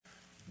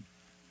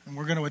And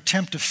we're going to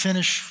attempt to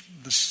finish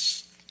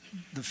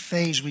the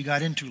phase we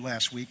got into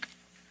last week.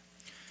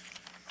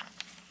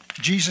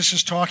 Jesus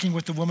is talking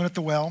with the woman at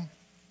the well.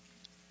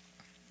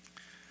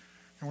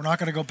 And we're not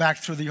going to go back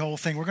through the whole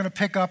thing. We're going to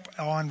pick up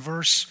on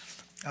verse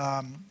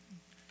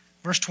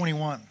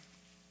 21.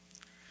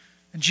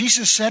 And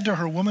Jesus said to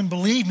her, "Woman,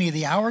 believe me,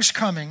 the hour is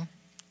coming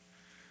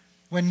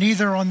when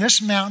neither on this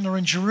mountain nor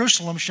in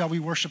Jerusalem shall we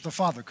worship the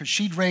Father." Because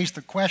she'd raised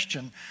the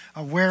question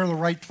of where the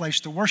right place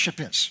to worship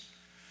is.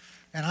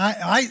 And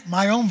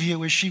my own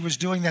view is she was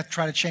doing that to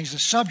try to change the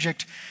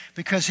subject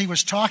because he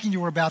was talking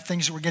to her about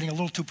things that were getting a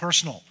little too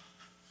personal,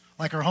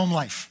 like her home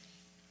life.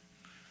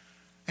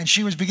 And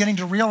she was beginning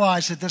to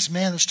realize that this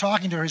man that's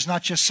talking to her is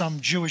not just some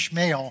Jewish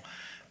male,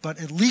 but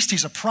at least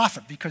he's a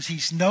prophet because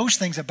he knows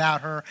things about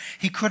her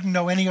he couldn't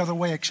know any other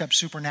way except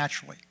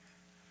supernaturally.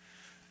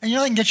 And you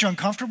know, they can get you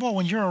uncomfortable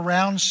when you're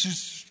around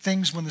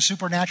things when the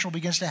supernatural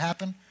begins to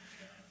happen.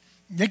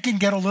 It can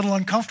get a little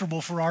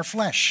uncomfortable for our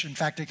flesh. In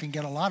fact, it can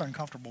get a lot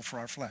uncomfortable for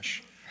our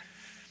flesh.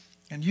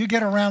 And you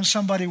get around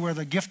somebody where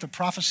the gift of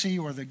prophecy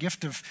or the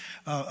gift of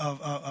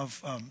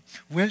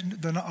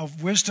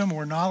wisdom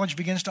or knowledge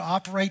begins to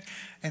operate,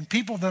 and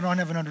people that don't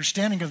have an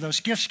understanding of those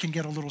gifts can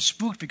get a little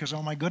spooked because,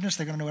 oh my goodness,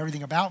 they're going to know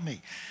everything about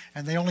me.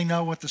 And they only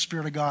know what the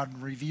Spirit of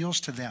God reveals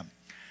to them.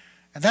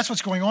 And that's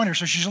what's going on here.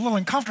 So she's a little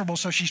uncomfortable,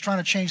 so she's trying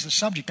to change the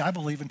subject, I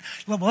believe. And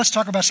well, let's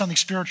talk about something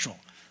spiritual.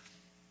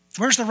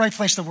 Where's the right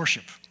place to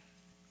worship?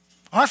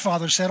 Our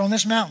father said on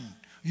this mountain.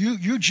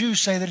 You Jews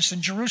say that it's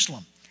in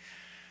Jerusalem.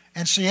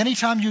 And see,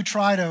 anytime you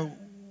try to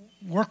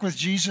work with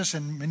Jesus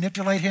and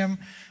manipulate him,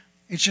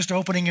 it's just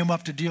opening him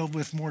up to deal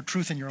with more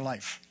truth in your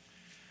life.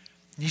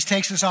 And he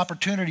takes this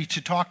opportunity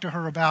to talk to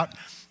her about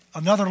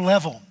another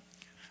level.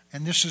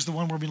 And this is the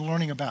one we'll be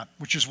learning about,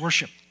 which is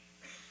worship.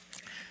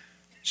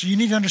 So you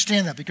need to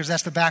understand that because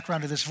that's the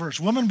background of this verse.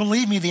 "Woman,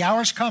 believe me, the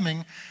hour is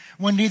coming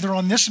when neither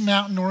on this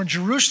mountain nor in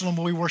Jerusalem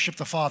will we worship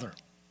the Father."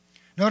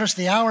 Notice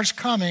the hour is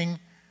coming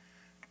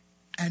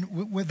and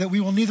that we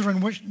will neither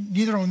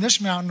on this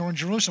mountain nor in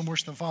Jerusalem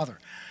worship the Father.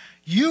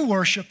 You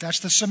worship,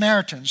 that's the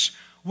Samaritans,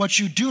 what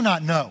you do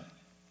not know.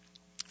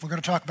 We're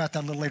going to talk about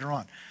that a little later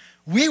on.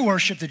 We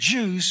worship, the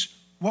Jews,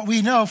 what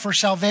we know, for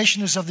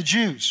salvation is of the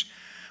Jews.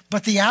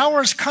 But the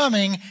hour is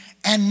coming,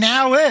 and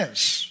now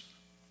is,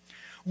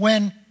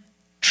 when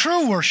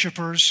true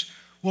worshipers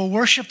will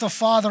worship the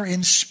Father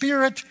in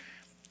spirit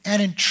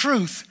and in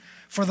truth,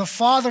 for the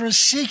Father is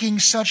seeking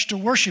such to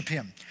worship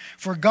him.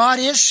 For God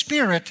is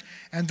spirit,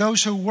 and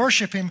those who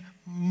worship him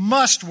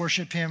must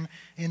worship him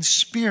in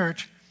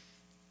spirit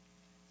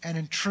and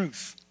in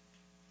truth.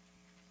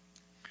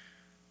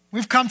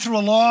 We've come through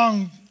a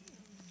long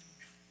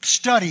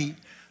study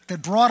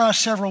that brought us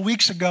several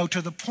weeks ago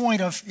to the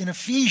point of, in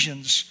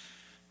Ephesians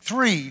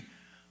 3,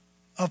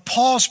 of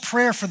Paul's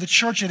prayer for the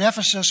church at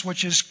Ephesus,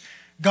 which is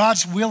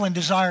God's will and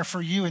desire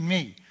for you and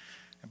me.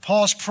 And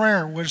Paul's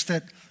prayer was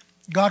that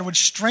God would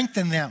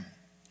strengthen them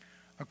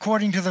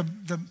according to the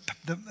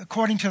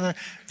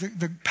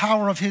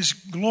power of his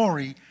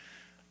glory,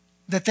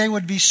 that they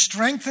would be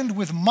strengthened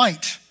with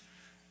might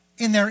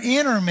in their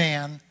inner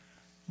man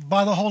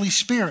by the Holy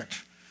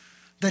Spirit,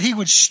 that he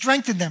would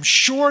strengthen them,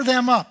 shore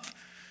them up,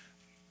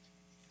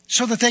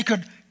 so that they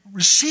could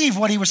receive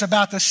what he was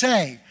about to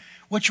say,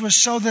 which was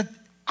so that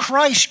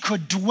Christ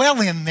could dwell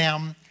in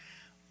them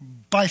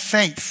by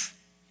faith.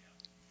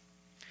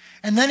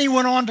 And then he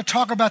went on to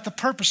talk about the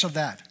purpose of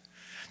that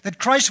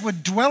Christ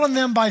would dwell in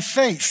them by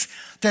faith,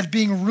 that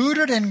being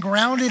rooted and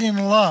grounded in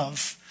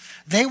love,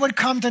 they would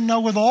come to know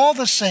with all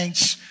the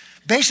saints,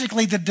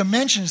 basically the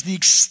dimensions, the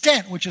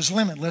extent, which is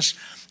limitless,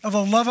 of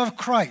the love of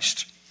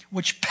Christ,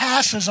 which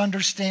passes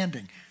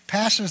understanding,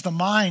 passes the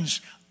mind's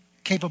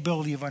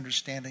capability of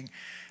understanding,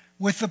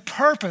 with the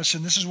purpose,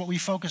 and this is what we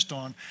focused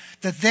on,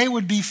 that they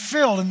would be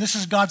filled, and this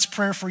is God's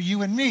prayer for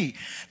you and me,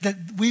 that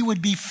we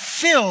would be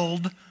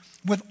filled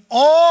with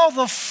all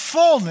the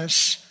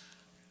fullness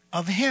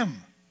of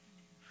him.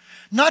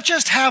 Not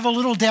just have a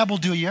little dabble,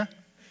 do you?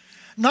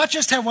 Not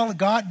just have, well,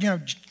 God,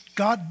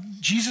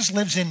 Jesus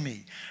lives in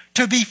me.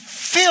 To be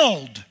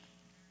filled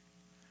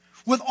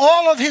with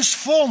all of his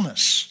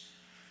fullness.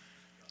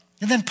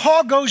 And then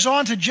Paul goes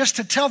on to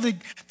tell the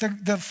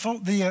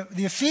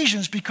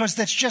Ephesians, because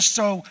that's just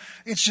so,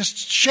 it just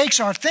shakes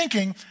our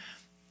thinking.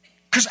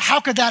 Because how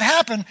could that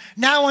happen?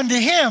 Now unto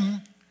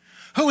him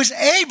who is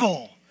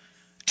able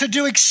to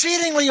do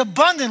exceedingly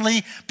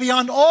abundantly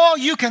beyond all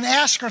you can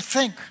ask or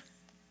think.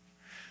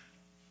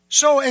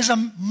 So as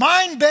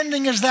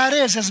mind-bending as that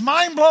is, as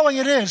mind-blowing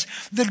it is,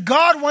 that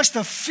God wants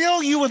to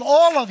fill you with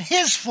all of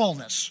his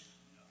fullness.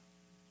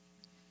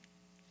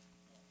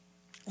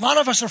 A lot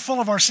of us are full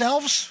of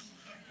ourselves.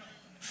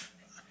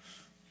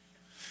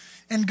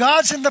 And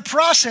God's in the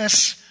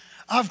process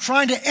of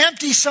trying to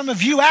empty some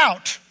of you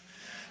out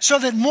so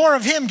that more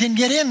of him can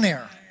get in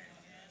there.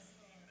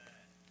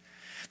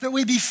 That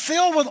we be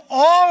filled with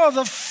all of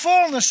the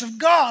fullness of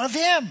God, of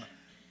him.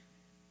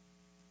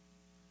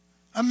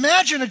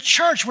 Imagine a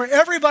church where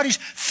everybody's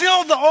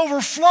filled to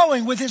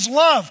overflowing with his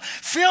love,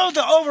 filled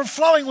to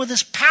overflowing with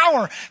his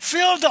power,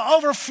 filled to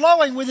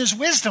overflowing with his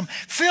wisdom,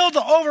 filled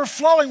to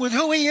overflowing with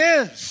who he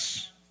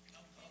is.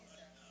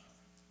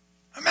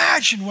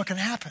 Imagine what can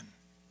happen.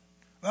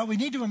 Well, we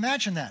need to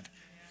imagine that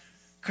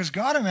because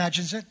God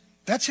imagines it.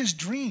 That's his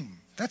dream.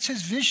 That's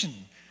his vision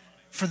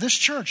for this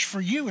church,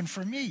 for you and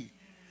for me.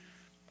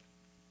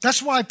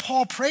 That's why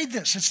Paul prayed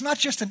this. It's not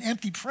just an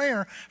empty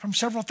prayer from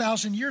several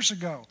thousand years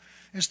ago.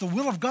 It's the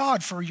will of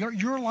God for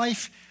your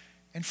life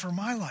and for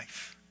my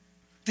life.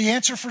 The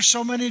answer for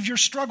so many of your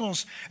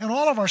struggles and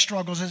all of our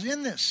struggles is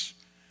in this.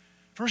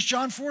 1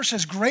 John 4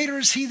 says, greater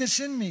is he that's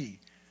in me,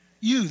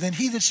 you, than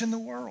he that's in the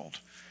world.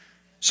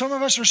 Some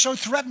of us are so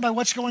threatened by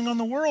what's going on in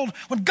the world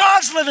when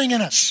God's living in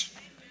us.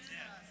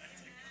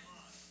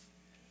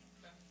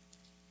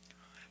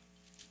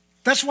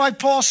 That's why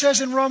Paul says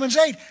in Romans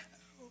 8,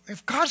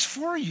 if God's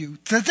for you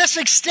to this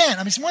extent,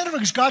 it's wonderful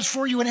because God's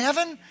for you in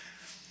heaven,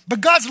 but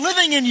God's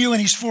living in you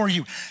and he's for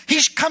you.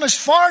 He's come as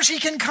far as he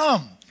can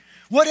come.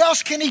 What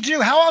else can he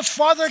do? How else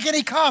farther can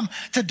he come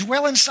to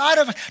dwell inside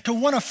of us, to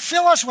want to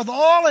fill us with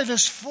all of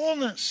his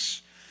fullness?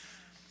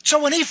 So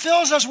when he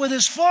fills us with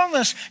his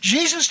fullness,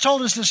 Jesus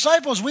told his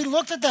disciples, we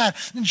looked at that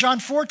in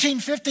John 14,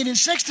 15, and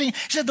 16. He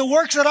said, the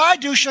works that I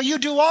do shall you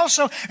do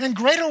also, and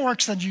greater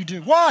works than you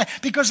do. Why?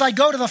 Because I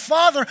go to the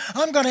Father,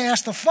 I'm going to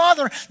ask the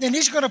Father, and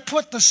he's going to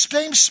put the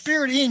same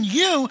Spirit in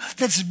you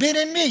that's been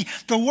in me.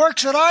 The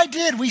works that I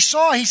did, we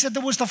saw, he said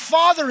there was the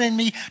Father in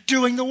me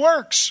doing the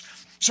works.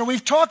 So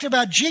we've talked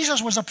about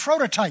Jesus was a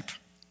prototype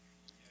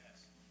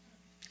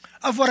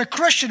of what a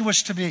Christian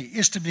is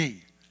to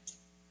be.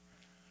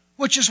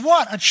 Which is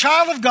what? A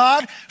child of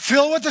God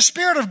filled with the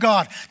Spirit of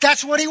God.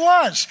 That's what he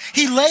was.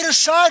 He laid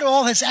aside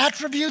all his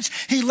attributes.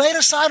 He laid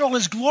aside all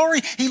his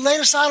glory. He laid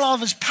aside all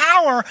of his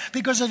power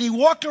because if he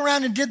walked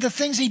around and did the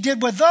things he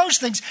did with those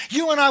things,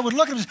 you and I would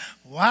look at him and say,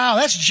 wow,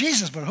 that's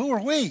Jesus, but who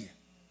are we?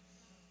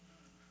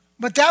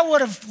 But that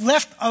would have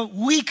left a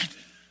weak,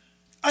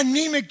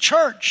 anemic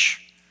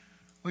church,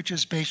 which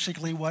is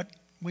basically what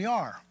we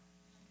are.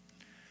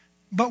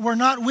 But we're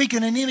not weak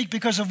and anemic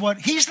because of what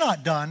he's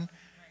not done.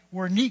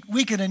 We're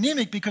weak and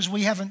anemic because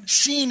we haven't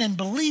seen and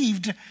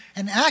believed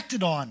and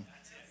acted on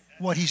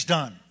what he's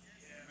done.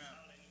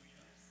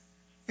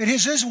 It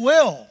is his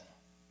will.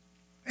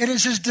 It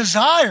is his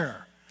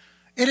desire.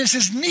 It is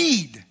his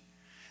need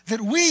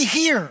that we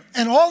here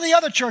and all the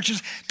other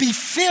churches be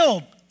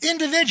filled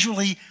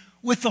individually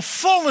with the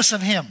fullness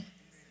of him.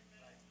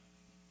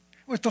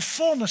 With the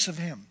fullness of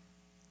him.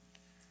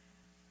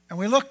 And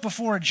we look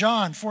before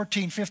John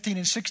 14, 15,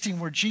 and 16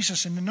 where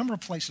Jesus in a number of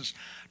places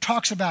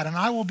talks about, and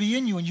I will be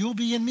in you and you'll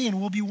be in me and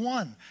we'll be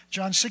one.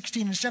 John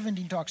 16 and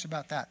 17 talks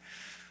about that.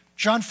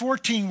 John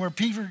 14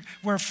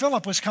 where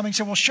Philip was coming and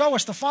said, well, show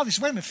us the Father. He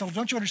said, wait a minute, Philip,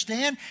 don't you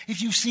understand?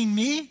 If you've seen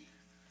me,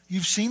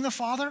 you've seen the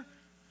Father.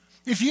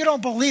 If you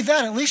don't believe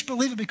that, at least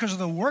believe it because of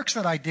the works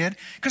that I did.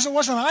 Because it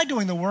wasn't I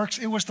doing the works,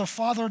 it was the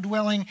Father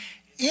dwelling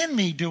in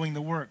me doing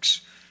the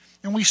works.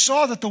 And we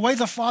saw that the way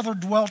the Father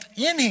dwelt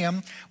in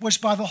him was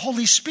by the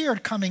Holy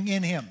Spirit coming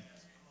in him.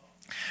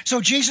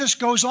 So Jesus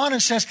goes on and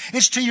says,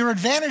 it's to your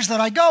advantage that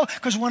I go,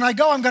 because when I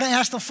go, I'm going to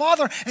ask the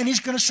Father, and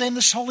he's going to send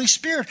this Holy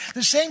Spirit.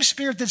 The same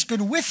Spirit that's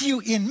been with you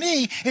in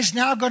me is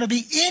now going to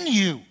be in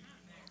you.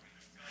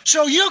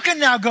 So you can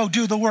now go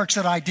do the works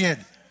that I did.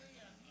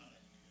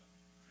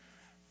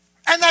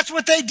 And that's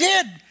what they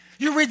did.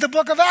 You read the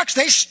book of Acts,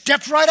 they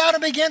stepped right out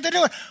and began to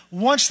do it.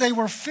 Once they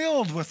were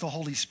filled with the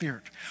Holy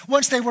Spirit,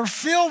 once they were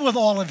filled with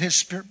all of his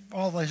spirit,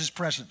 all of his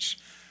presence,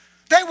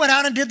 they went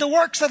out and did the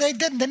works that they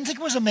did and didn't think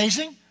it was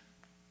amazing.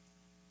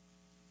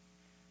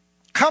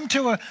 Come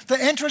to the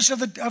entrance of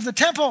the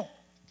temple,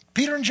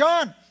 Peter and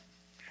John,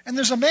 and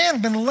there's a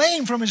man been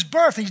lame from his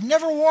birth. He's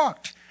never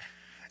walked.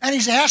 And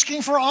he's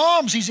asking for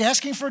alms. He's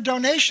asking for a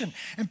donation.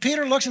 And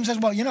Peter looks and says,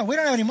 well, we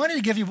don't have any money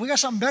to give you, but we got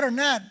something better than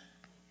that.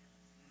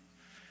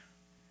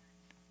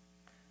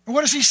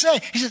 What does he say?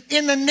 He says,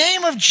 in the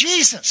name of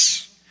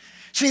Jesus.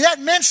 See, that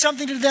meant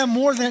something to them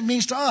more than it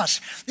means to us.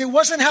 It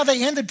wasn't how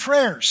they ended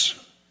prayers.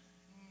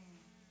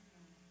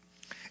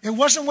 It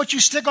wasn't what you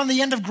stick on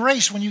the end of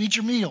grace when you eat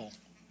your meal.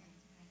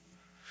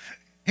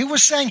 He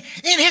was saying,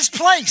 in his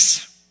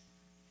place,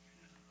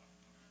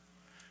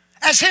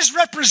 as his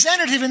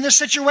representative in this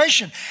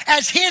situation,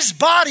 as his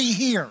body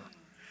here,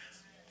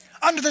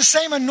 under the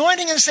same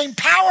anointing and the same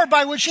power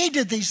by which he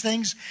did these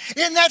things,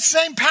 in that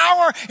same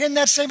power, in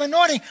that same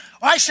anointing,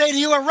 I say to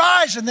you,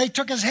 arise. And they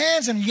took his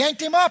hands and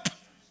yanked him up.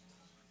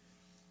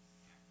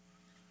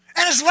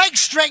 And his legs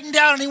straightened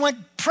out and he went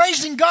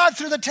praising God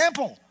through the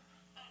temple.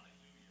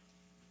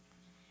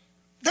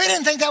 They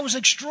didn't think that was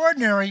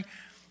extraordinary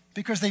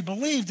because they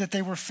believed that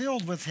they were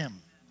filled with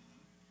him.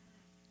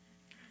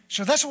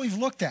 So that's what we've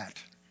looked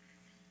at.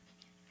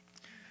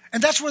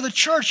 And that's where the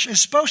church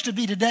is supposed to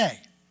be today.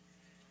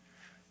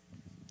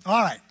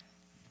 All right.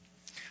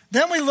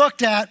 Then we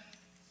looked at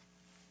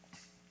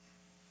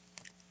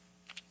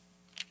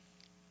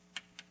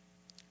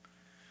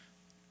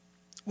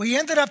we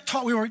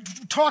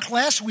talked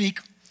last week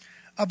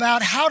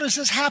about how does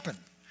this happen?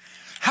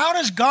 how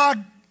does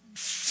God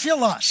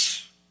fill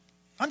us?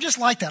 I'm just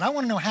like that. I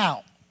want to know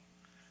how.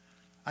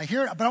 I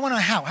hear it, but I want to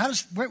know how.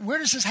 Where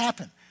does this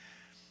happen?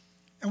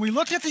 And we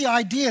looked at the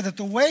idea that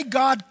the way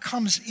God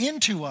comes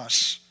into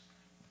us,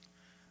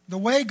 the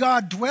way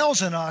God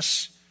dwells in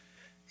us,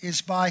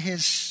 is by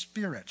his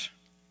Spirit.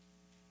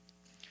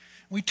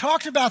 We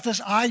talked about this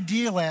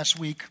idea last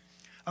week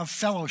of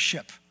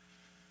fellowship.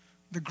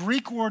 The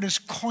Greek word is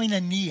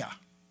koinonia.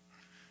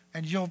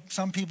 And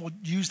some people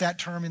use that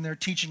term in their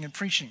teaching and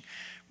preaching.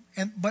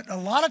 But a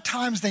lot of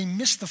times they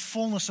miss the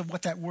fullness of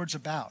what that word's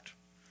about.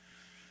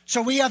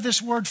 So we have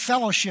this word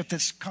fellowship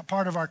that's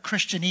part of our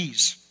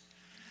Christianese.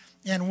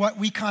 And what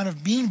we kind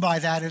of mean by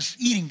that is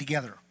eating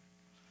together.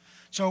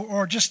 So,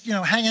 or just,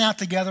 hanging out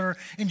together,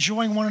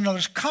 enjoying one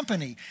another's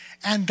company.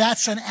 And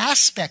that's an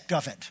aspect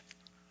of it.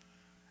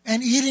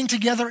 And eating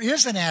together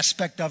is an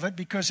aspect of it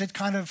because it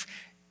kind of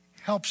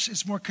helps,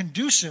 it's more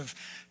conducive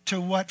to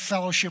what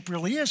fellowship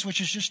really is, which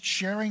is just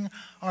sharing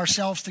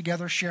ourselves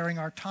together, sharing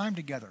our time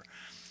together.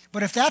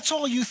 But if that's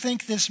all you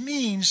think this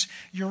means,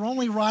 you're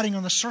only riding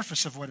on the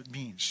surface of what it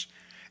means.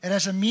 It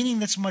has a meaning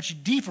that's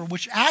much deeper,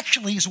 which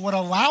actually is what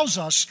allows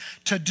us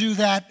to do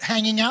that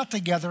hanging out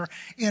together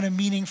in a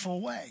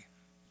meaningful way.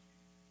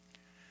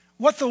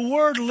 What the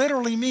word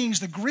literally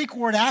means, the Greek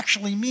word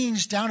actually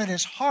means down at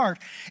its heart,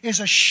 is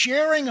a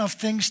sharing of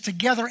things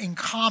together in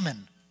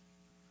common.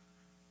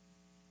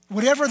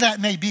 Whatever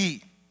that may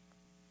be.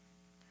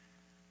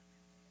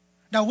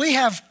 Now we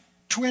have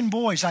twin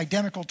boys,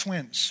 identical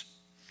twins.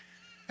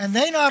 And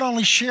they not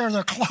only share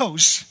their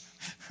clothes,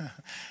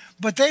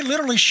 but they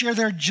literally share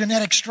their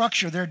genetic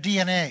structure, their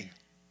DNA.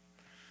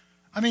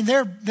 I mean,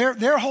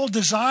 their whole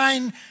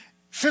design,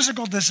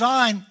 physical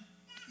design,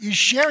 is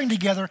sharing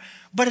together,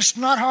 but it's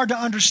not hard to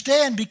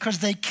understand because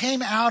they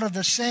came out of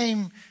the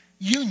same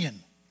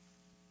union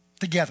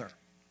together.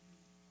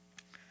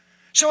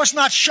 So it's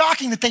not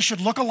shocking that they should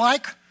look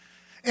alike.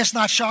 It's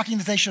not shocking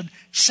that they should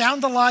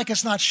sound alike.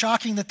 It's not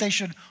shocking that they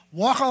should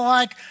walk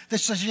alike.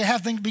 You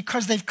have things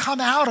because they've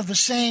come out of the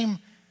same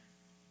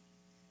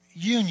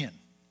union.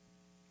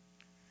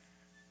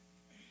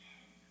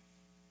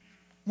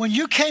 When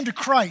you came to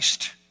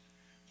Christ,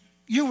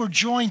 you were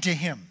joined to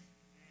him.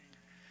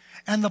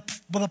 And the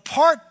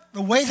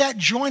way that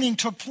joining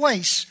took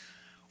place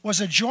was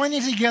a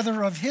joining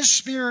together of his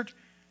Spirit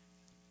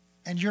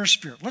and your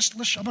spirit.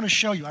 I'm going to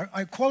show you.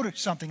 I quoted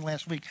something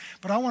last week,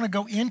 but I want to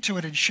go into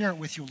it and share it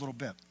with you a little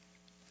bit.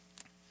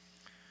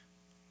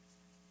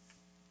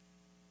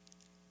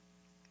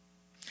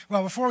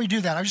 Well, before we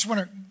do that, I just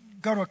want to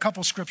go to a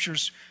couple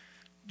scriptures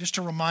just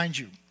to remind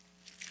you.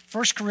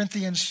 1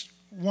 Corinthians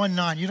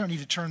 1:9. You don't need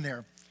to turn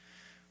there.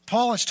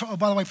 Paul is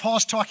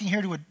talking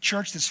here to a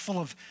church that's full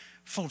of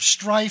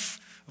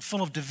strife,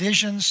 full of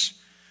divisions.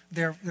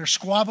 They're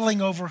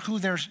squabbling over who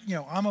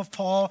I'm of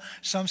Paul.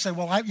 Some say,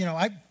 well,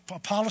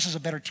 Apollos is a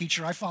better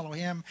teacher. I follow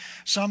him.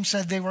 Some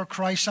said they were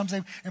Christ.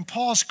 And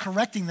Paul's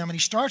correcting them. And he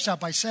starts out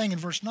by saying in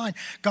verse 9,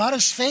 God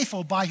is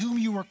faithful by whom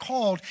you were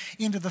called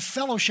into the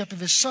fellowship of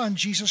his Son,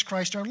 Jesus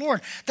Christ our Lord.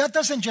 That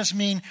doesn't just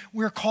mean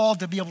we're called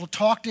to be able to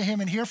talk to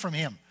him and hear from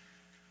him.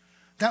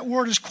 That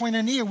word is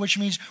koinonia, which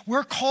means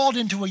we're called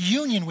into a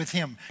union with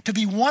him, to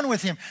be one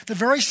with him. The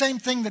very same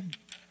thing that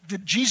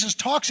Jesus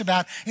talks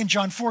about in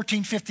John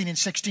 14, 15, and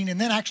 16,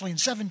 and then actually in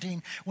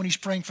 17 when he's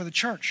praying for the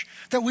church.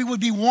 That we would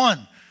be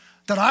one.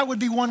 That I would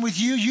be one with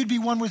you, you'd be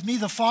one with me,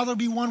 the Father would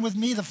be one with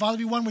me, the Father would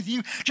be one with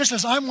you. Just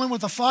as I'm one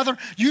with the Father,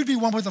 you'd be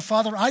one with the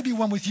Father, I'd be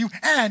one with you,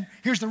 and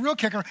here's the real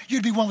kicker,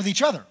 you'd be one with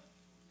each other.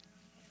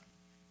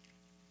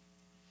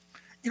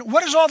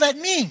 What does all that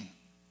mean?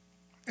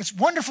 It's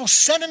wonderful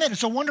sentiment,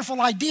 it's a wonderful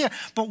idea,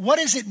 but what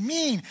does it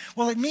mean?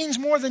 Well, it means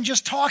more than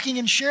just talking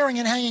and sharing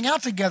and hanging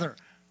out together.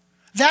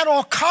 That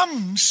all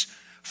comes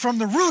from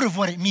the root of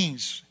what it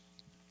means.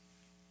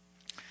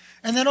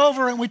 And then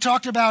we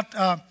talked about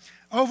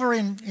over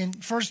in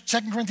 2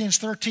 Corinthians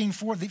 13,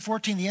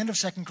 14, the end of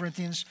 2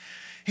 Corinthians,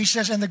 he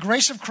says, and the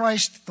grace of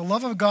Christ, the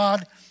love of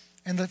God,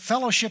 and the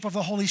fellowship of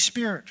the Holy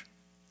Spirit.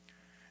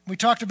 We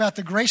talked about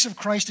the grace of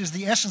Christ is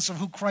the essence of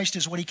who Christ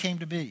is, what he came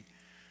to be.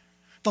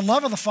 The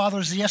love of the Father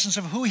is the essence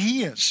of who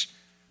he is.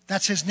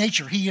 That's his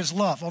nature. He is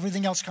love.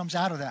 Everything else comes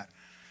out of that.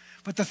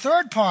 But the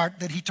third part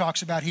that he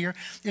talks about here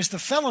is the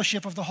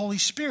fellowship of the Holy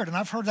Spirit. And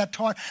I've heard that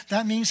taught.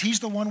 That means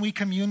he's the one we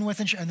commune with.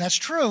 And that's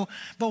true.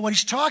 But what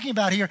he's talking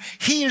about here,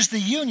 he is the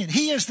union.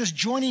 He is this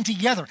joining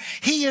together.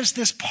 He is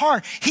this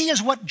part. He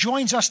is what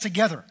joins us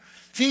together.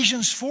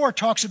 Ephesians 4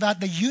 talks about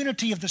the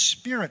unity of the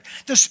Spirit.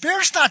 The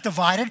Spirit's not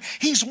divided.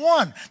 He's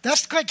one.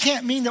 That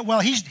can't mean that,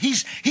 well,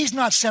 he's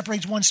not separate.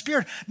 He's one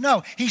Spirit.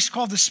 No, he's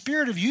called the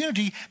Spirit of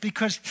unity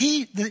because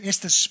it's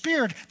the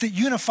Spirit that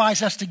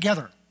unifies us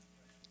together.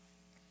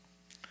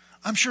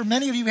 I'm sure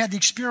many of you had the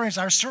experience.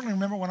 I certainly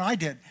remember when I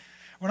did.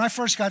 When I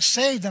first got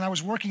saved and I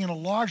was working in a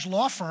large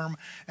law firm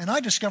and I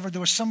discovered there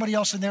was somebody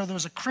else in there that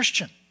was a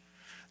Christian.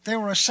 They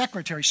were a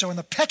secretary. So in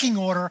the pecking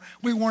order,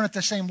 we weren't at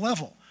the same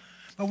level.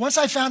 But once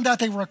I found out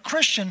they were a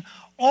Christian,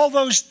 all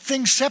those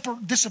things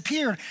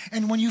disappeared.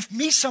 And when you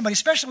meet somebody,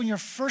 especially when you're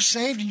first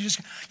saved and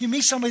you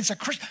meet somebody that's a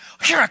Christian,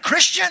 you're a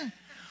Christian?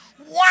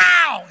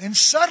 Wow! And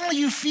suddenly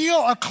you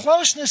feel a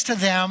closeness to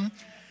them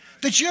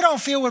that you don't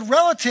feel with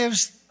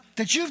relatives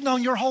that you've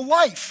known your whole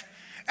life.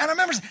 And I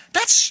remember,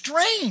 that's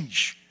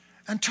strange,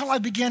 until I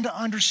began to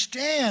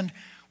understand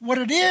what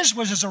it is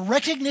was a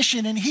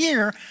recognition in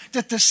here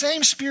that the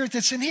same Spirit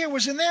that's in here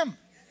was in them.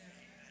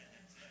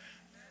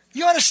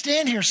 You ought to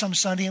stand here some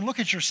Sunday and look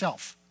at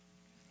yourself.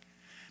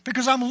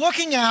 Because I'm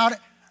looking out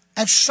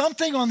at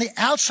something on the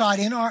outside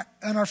in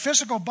our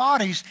physical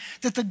bodies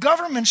that the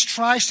government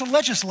tries to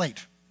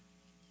legislate.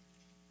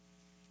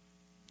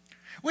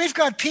 We've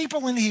got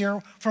people in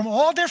here from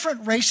all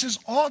different races,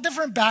 all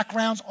different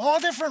backgrounds, all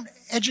different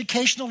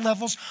educational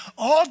levels,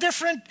 all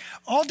different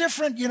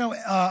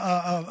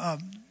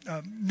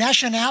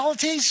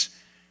nationalities,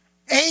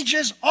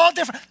 ages, all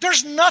different.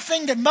 There's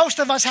nothing that most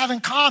of us have in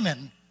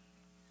common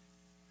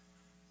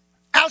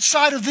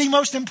outside of the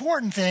most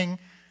important thing,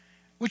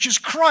 which is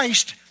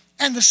Christ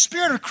and the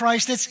Spirit of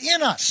Christ that's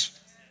in us.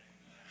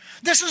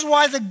 This is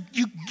why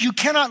you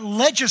cannot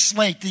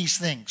legislate these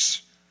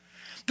things,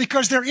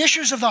 because they're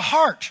issues of the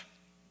heart.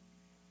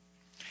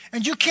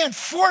 And you can't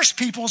force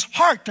people's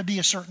heart to be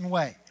a certain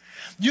way.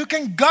 You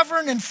can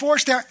govern and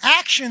force their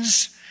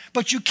actions,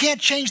 but you can't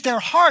change their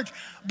heart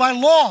by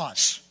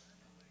laws.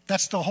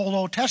 That's the whole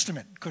Old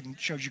Testament.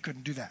 Shows you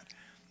couldn't do that.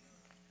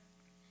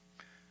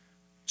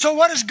 So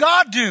what does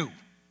God do?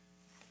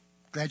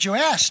 Glad you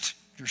asked.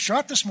 You're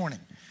sharp this morning.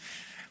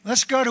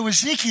 Let's go to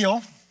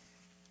Ezekiel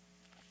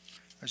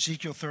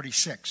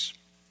 36.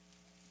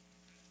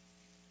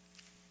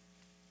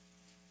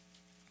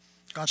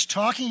 God's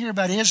talking here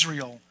about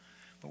Israel,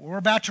 but what we're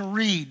about to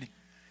read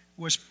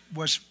was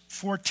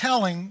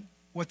foretelling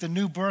what the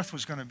new birth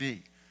was going to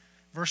be.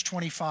 Verse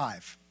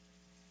 25.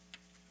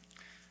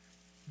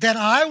 Then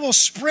I will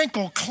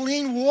sprinkle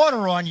clean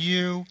water on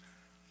you,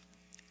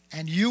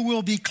 and you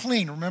will be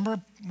clean.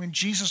 Remember when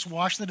Jesus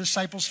washed the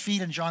disciples'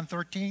 feet in John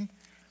 13?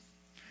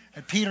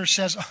 And Peter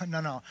says, oh,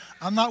 no,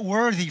 I'm not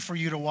worthy for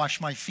you to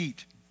wash my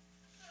feet.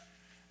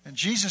 And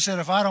Jesus said,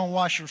 if I don't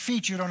wash your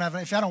feet,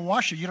 if I don't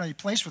wash you, you don't have any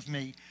place with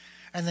me.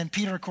 And then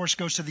Peter, of course,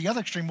 goes to the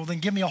other extreme. Well, then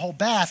give me a whole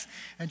bath.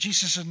 And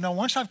Jesus said, no,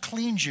 once I've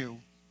cleaned you,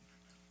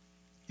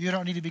 you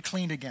don't need to be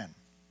cleaned again.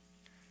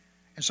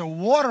 And so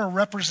water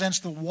represents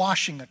the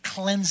washing, a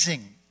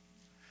cleansing.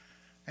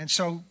 And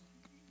so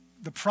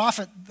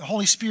the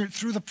Holy Spirit,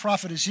 through the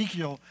prophet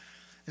Ezekiel,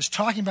 is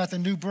talking about the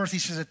new birth. He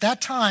says, at that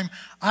time,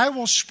 I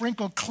will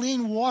sprinkle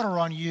clean water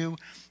on you,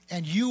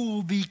 and you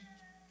will be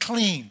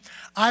clean.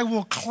 I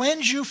will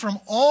cleanse you from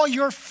all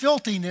your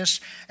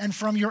filthiness and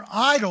from your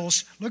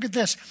idols. Look at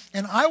this.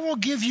 And I will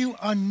give you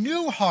a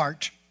new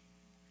heart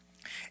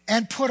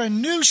and put a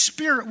new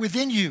spirit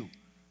within you.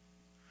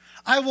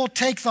 I will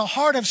take the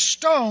heart of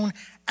stone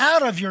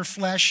out of your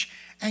flesh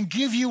and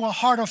give you a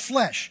heart of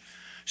flesh.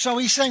 So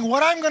he's saying,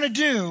 what I'm going to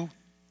do,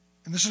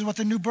 and this is what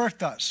the new birth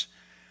does,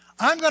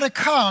 I'm going to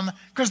come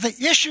because the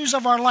issues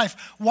of our life,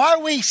 why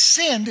we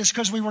sinned is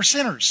because we were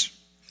sinners.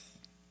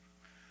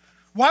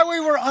 Why we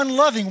were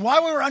unloving, why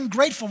we were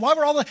ungrateful, why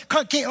we're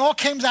it all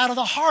came out of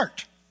the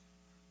heart.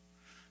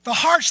 The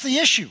heart's the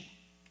issue.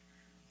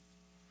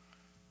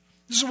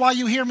 This is why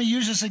you hear me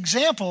use this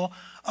example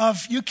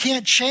of you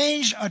can't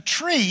change a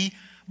tree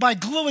by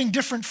gluing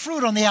different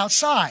fruit on the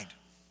outside.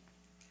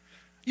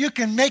 You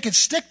can make it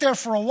stick there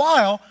for a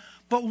while,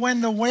 but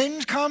when the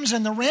wind comes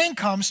and the rain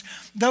comes,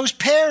 those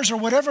pears or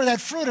whatever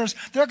that fruit is,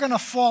 they're going to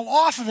fall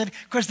off of it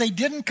because they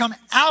didn't come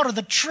out of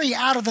the tree,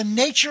 out of the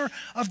nature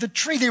of the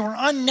tree. They were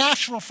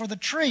unnatural for the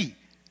tree.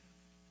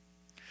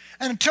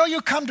 And until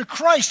you come to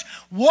Christ,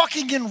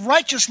 walking in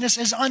righteousness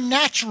is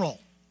unnatural.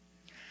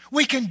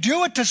 We can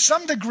do it to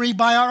some degree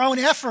by our own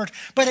effort,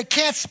 but it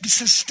can't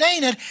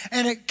sustain it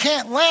and it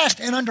can't last.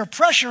 And under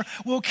pressure,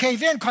 we'll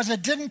cave in because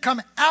it didn't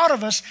come out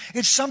of us.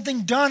 It's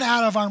something done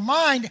out of our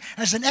mind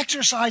as an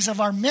exercise of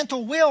our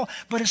mental will,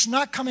 but it's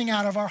not coming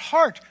out of our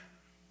heart.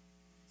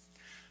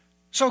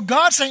 So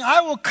God's saying, I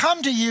will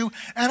come to you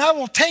and I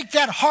will take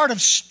that heart of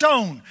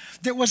stone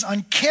that was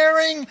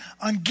uncaring,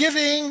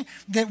 ungiving,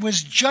 that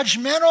was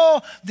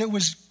judgmental, that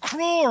was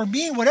cruel or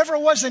mean, whatever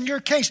it was in your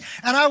case,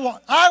 and I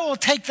will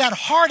take that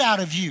heart out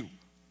of you.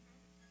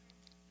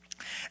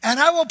 And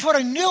I will put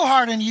a new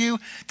heart in you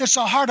that's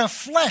a heart of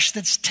flesh,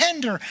 that's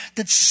tender,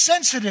 that's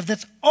sensitive,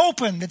 that's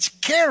open, that's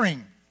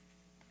caring.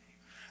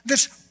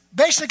 That's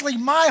basically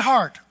my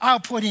heart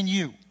I'll put in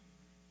you.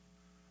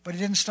 But it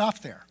didn't stop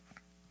there.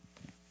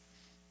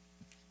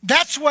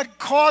 That's what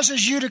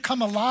causes you to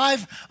come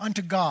alive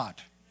unto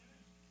God.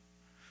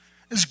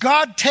 As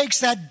God takes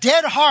that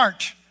dead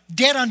heart,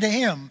 dead unto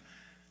him,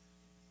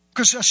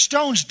 because a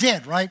stone's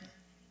dead, right?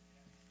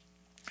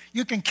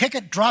 You can kick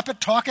it, drop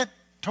it, talk it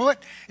to it.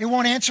 It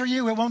won't answer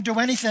you. It won't do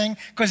anything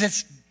because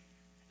it's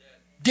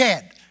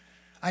dead.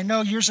 I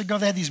know years ago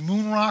they had these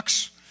moon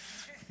rocks.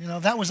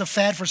 That was a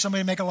fad for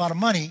somebody to make a lot of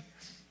money.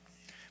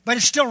 But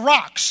it's still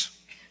rocks.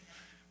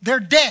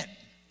 They're dead.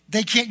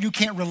 You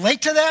can't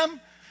relate to them.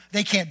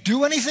 They can't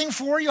do anything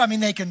for you. I mean,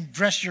 they can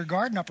dress your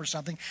garden up or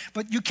something,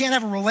 but you can't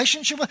have a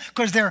relationship with them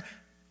because they're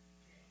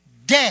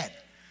dead.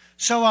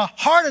 So a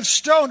heart of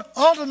stone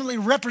ultimately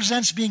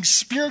represents being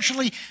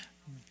spiritually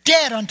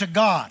dead unto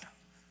God.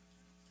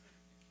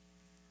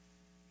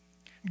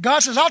 God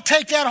says, I'll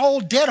take that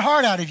whole dead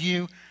heart out of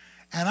you,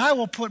 and I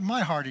will put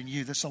my heart in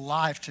you that's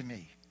alive to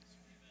me.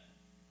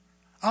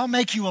 I'll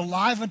make you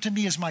alive unto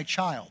me as my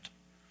child.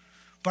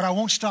 But I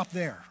won't stop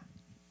there.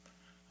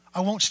 I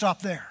won't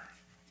stop there.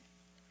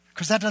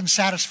 Because that doesn't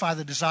satisfy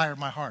the desire of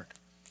my heart.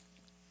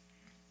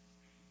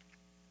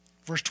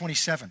 Verse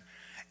 27.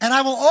 And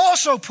I will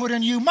also put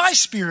in you my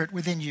spirit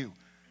within you,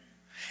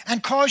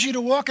 and cause you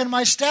to walk in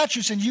my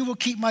statutes, and you will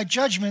keep my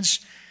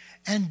judgments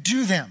and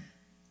do them.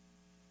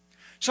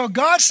 So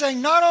God's saying,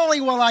 not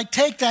only will I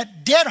take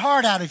that dead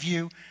heart out of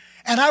you,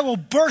 and I will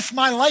birth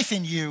my life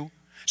in you,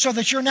 so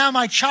that you're now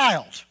my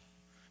child.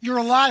 You're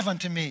alive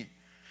unto me.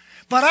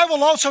 But I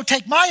will also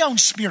take my own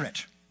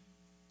spirit,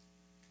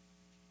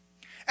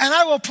 and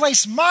I will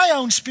place my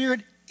own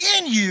spirit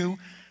in you,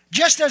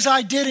 just as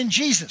I did in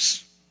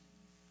Jesus.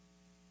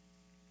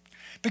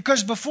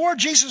 Because before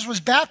Jesus was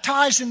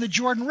baptized in the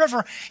Jordan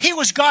River, he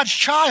was God's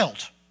child.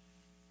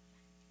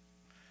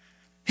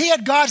 He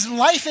had God's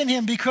life in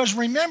him because,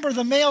 remember,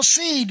 the male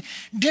seed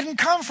didn't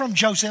come from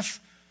Joseph.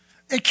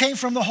 It came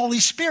from the Holy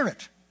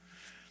Spirit.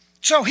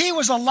 So he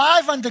was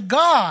alive unto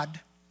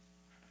God.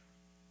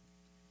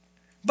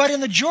 But in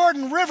the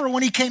Jordan River,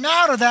 when he came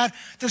out of that,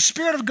 the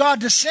Spirit of God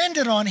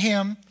descended on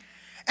him,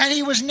 and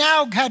he was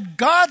now had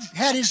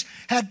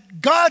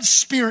God's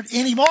Spirit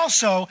in him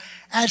also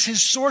as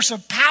his source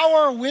of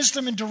power,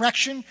 wisdom, and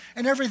direction,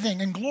 and everything,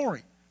 and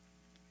glory.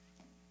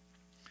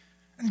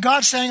 And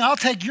God's saying, I'll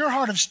take your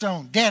heart of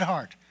stone, dead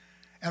heart,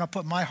 and I'll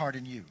put my heart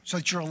in you, so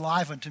that you're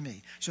alive unto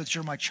me, so that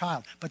you're my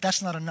child. But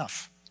that's not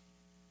enough.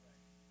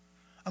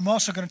 I'm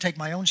also going to take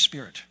my own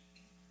spirit,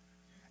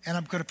 and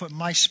I'm going to put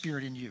my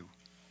spirit in you.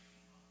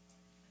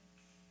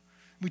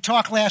 We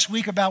talked last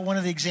week about one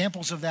of the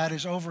examples of that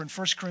is over in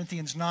 1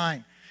 Corinthians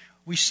 9.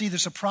 We see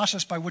there's a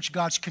process by which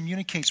God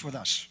communicates with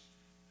us.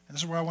 And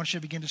this is where I want you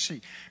to begin to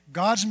see.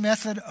 God's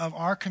method of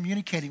our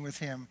communicating with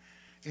him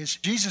is,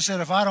 Jesus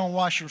said, if I don't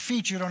wash your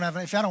feet,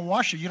 if I don't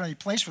wash you, you don't have any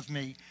place with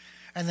me.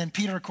 And then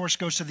Peter, of course,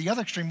 goes to the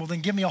other extreme. Well,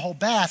 then give me a whole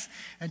bath.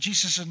 And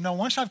Jesus said, no,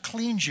 once I've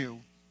cleaned you,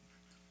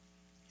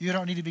 you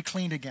don't need to be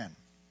cleaned again.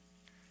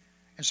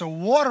 And so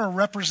water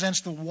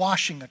represents the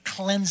washing, a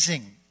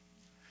cleansing.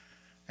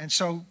 And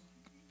so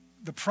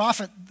the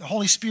prophet, the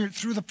Holy Spirit,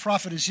 through the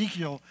prophet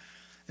Ezekiel,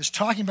 is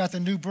talking about the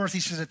new birth. He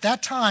says, at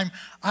that time,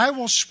 I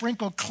will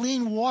sprinkle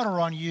clean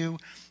water on you,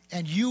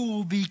 and you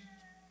will be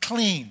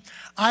clean.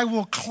 I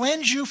will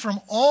cleanse you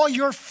from all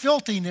your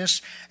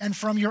filthiness and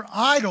from your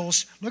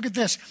idols. Look at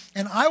this.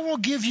 And I will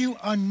give you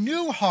a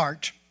new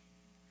heart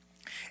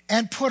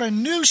and put a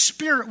new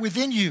spirit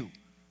within you.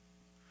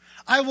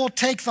 I will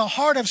take the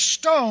heart of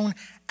stone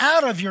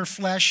out of your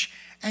flesh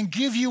and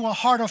give you a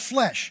heart of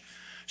flesh.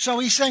 So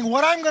he's saying,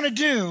 what I'm going to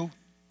do,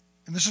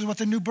 and this is what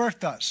the new birth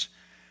does,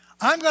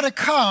 I'm going to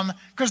come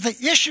because the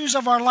issues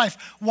of our life,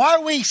 why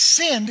we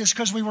sinned is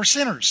because we were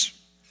sinners.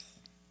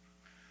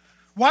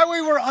 Why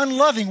we were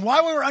unloving,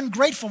 why we were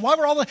ungrateful, why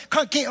we're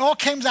it all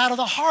came out of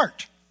the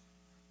heart.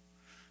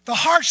 The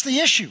heart's the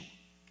issue.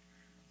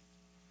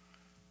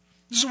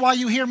 This is why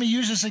you hear me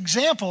use this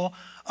example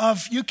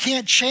of you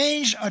can't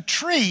change a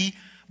tree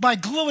by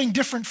gluing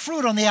different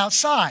fruit on the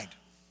outside.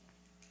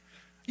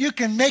 You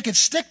can make it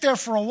stick there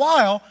for a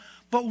while,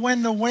 but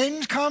when the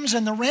wind comes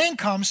and the rain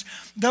comes,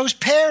 those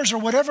pears or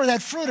whatever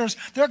that fruit is,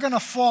 they're going to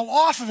fall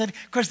off of it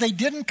because they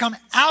didn't come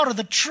out of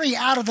the tree,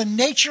 out of the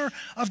nature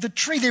of the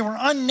tree. They were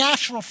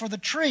unnatural for the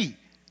tree.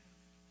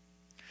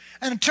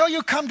 And until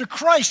you come to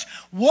Christ,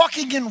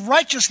 walking in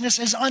righteousness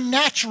is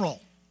unnatural.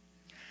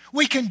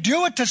 We can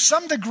do it to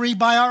some degree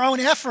by our own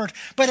effort,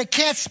 but it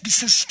can't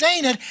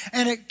sustain it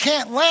and it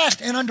can't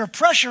last. And under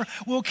pressure,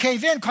 we'll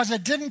cave in because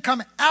it didn't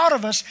come out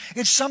of us.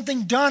 It's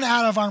something done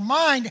out of our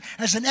mind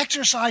as an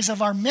exercise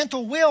of our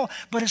mental will,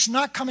 but it's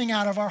not coming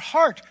out of our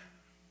heart.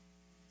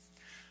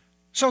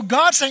 So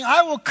God's saying,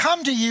 I will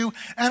come to you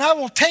and I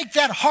will take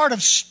that heart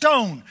of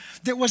stone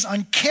that was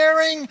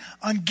uncaring,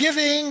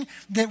 ungiving,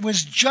 that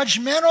was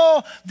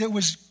judgmental, that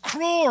was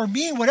cruel or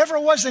mean, whatever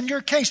it was in your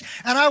case,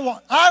 and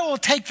I will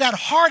take that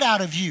heart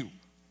out of you.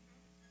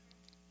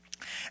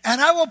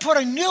 And I will put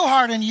a new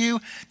heart in you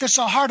that's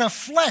a heart of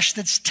flesh,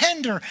 that's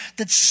tender,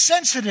 that's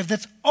sensitive,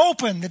 that's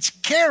open, that's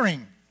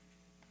caring.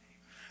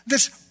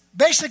 That's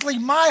basically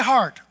my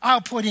heart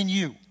I'll put in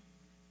you.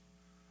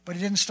 But it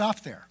didn't stop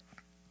there.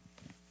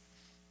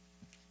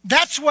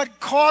 That's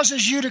what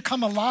causes you to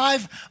come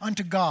alive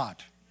unto God.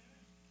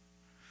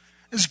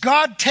 As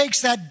God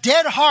takes that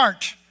dead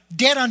heart,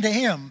 dead unto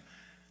him,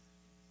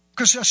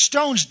 because a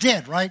stone's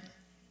dead, right?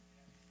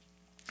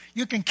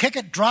 You can kick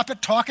it, drop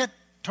it, talk it,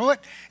 to it.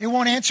 It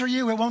won't answer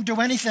you. It won't do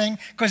anything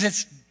because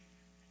it's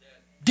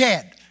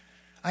dead.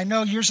 I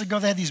know years ago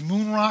they had these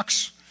moon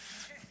rocks.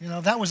 You know,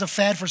 that was a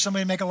fad for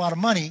somebody to make a lot of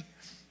money.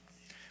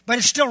 But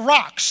it's still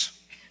rocks.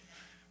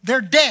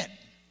 They're dead.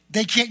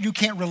 You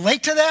can't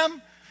relate to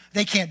them.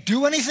 They can't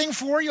do anything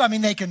for you. I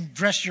mean, they can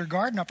dress your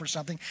garden up or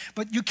something,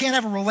 but you can't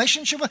have a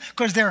relationship with them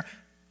because they're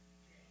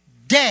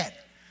dead.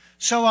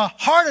 So a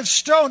heart of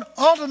stone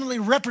ultimately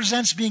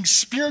represents being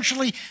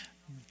spiritually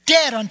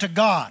dead unto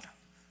God.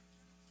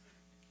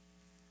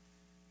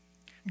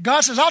 God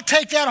says, I'll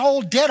take that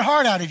whole dead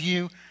heart out of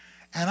you,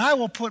 and I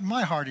will put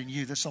my heart in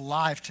you that's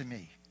alive to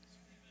me.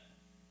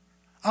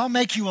 I'll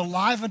make you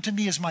alive unto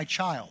me as my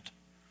child.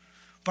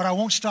 But I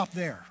won't stop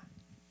there.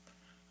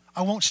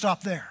 I won't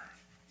stop there.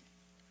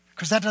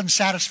 Because that doesn't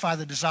satisfy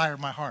the desire of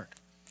my heart.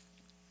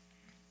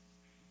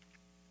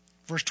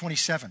 Verse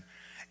 27.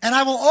 And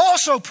I will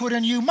also put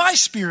in you my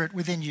spirit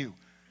within you,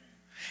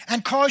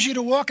 and cause you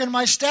to walk in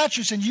my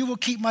statutes, and you will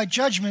keep my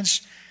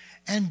judgments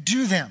and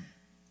do them.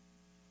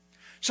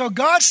 So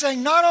God's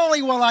saying, not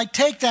only will I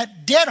take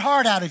that dead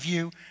heart out of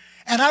you,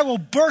 and I will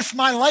birth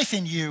my life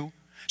in you,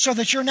 so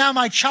that you're now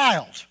my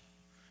child.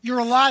 You're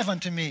alive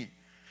unto me.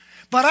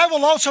 But I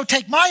will also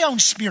take my own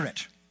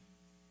spirit,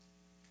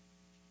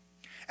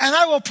 and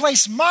I will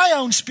place my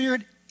own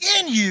spirit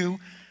in you,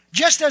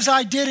 just as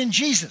I did in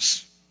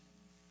Jesus.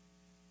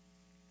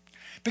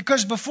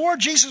 Because before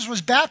Jesus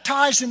was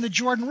baptized in the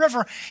Jordan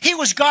River, he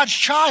was God's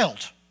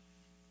child.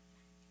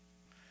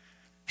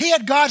 He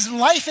had God's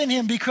life in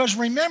him because,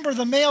 remember,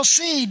 the male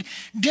seed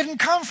didn't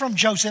come from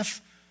Joseph.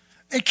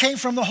 It came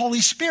from the Holy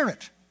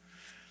Spirit.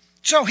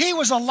 So he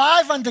was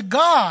alive unto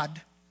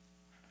God.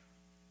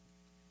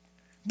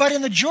 But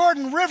in the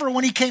Jordan River,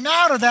 when he came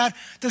out of that,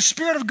 the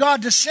Spirit of God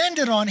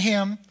descended on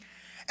him,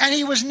 and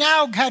he was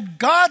now had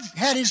God's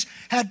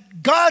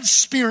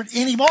Spirit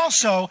in him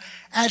also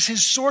as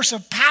his source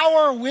of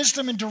power,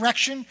 wisdom, and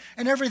direction,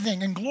 and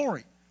everything, and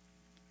glory.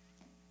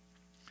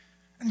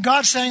 And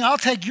God's saying, I'll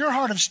take your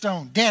heart of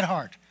stone, dead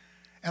heart,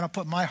 and I'll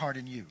put my heart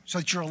in you, so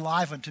that you're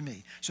alive unto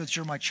me, so that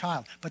you're my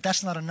child. But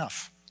that's not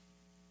enough.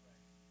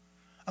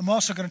 I'm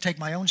also going to take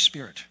my own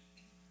spirit,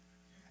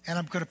 and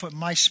I'm going to put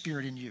my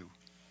spirit in you.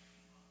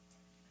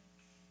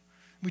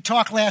 We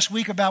talked last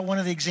week about one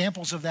of the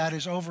examples of that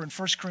is over in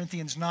 1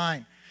 Corinthians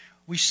 9.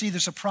 We see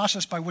there's a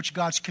process by which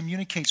God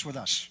communicates with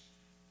us.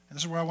 And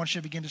this is where I want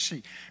you to begin to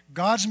see.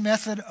 God's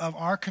method of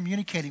our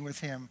communicating with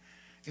him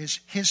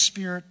is his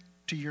spirit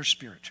to your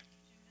spirit.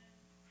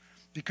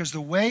 Because the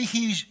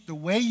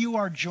way you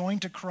are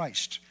joined to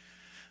Christ,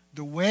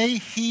 the way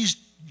he's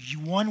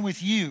one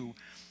with you,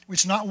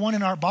 it's not one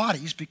in our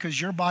bodies, because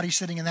your body's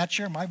sitting in that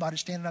chair, my body's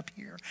standing up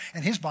here,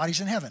 and his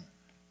body's in heaven.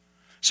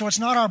 So it's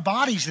not our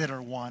bodies that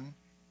are one.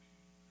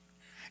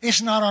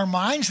 It's not our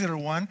minds that are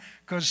one,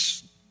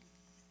 because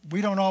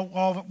we don't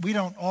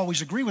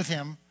always agree with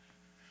him,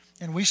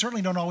 and we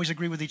certainly don't always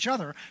agree with each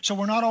other. So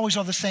we're not always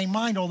of the same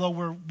mind, although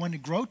we're going to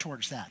grow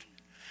towards that.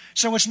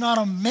 So it's not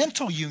a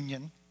mental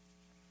union.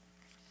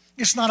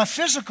 It's not a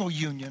physical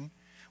union.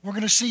 We're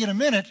going to see in a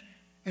minute,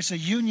 it's a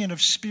union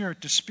of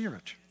spirit to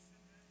spirit.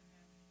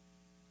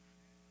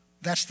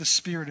 That's the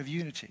spirit of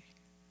unity.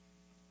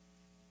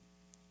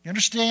 You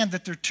understand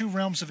that there are two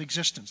realms of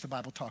existence the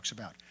Bible talks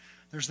about.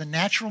 There's the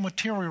natural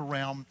material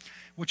realm,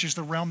 which is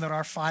the realm that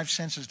our five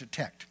senses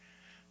detect.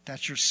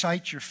 That's your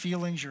sight, your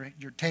feelings,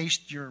 your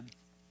taste, your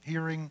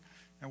hearing,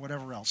 and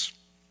whatever else.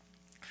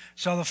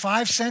 So the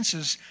five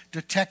senses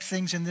detect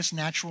things in this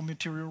natural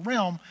material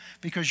realm,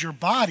 because your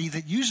body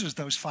that uses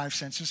those five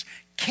senses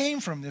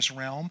came from this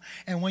realm,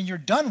 and when you're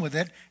done with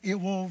it,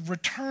 it will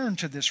return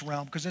to this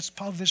realm, because it's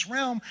part of this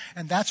realm,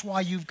 and that's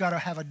why you've got to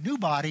have a new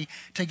body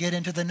to get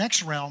into the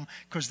next realm,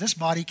 because this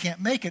body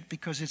can't make it,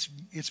 because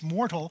it's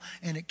mortal,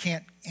 and it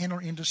can't enter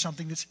into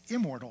something that's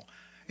immortal.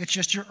 It's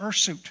just your earth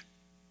suit.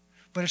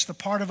 But it's the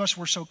part of us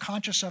we're so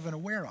conscious of and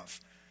aware of.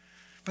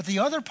 But the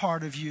other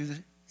part of you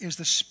is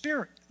the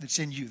spirit that's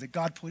in you, that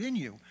God put in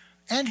you,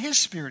 and his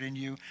spirit in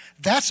you.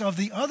 That's of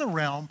the other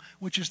realm,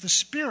 which is the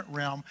spirit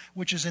realm,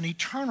 which is an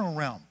eternal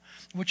realm,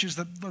 which is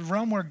the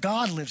realm where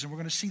God lives, and we're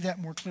going to see that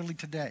more clearly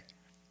today.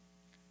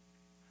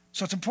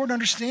 So it's important to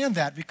understand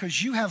that,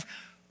 because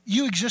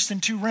you exist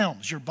in two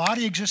realms. Your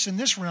body exists in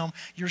this realm,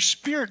 your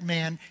spirit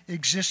man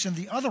exists in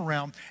the other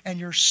realm, and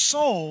your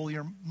soul,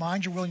 your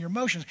mind, your will, and your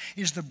emotions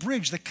is the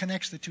bridge that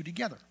connects the two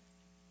together.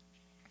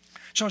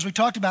 So as we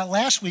talked about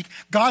last week,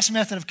 God's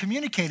method of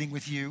communicating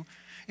with you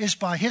is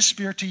by his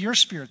spirit to your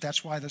spirit.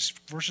 That's why the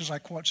verses I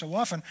quote so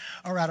often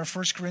are out of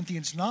 1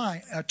 Corinthians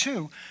 9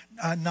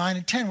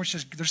 and 10, which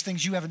says there's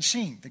things you haven't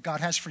seen that God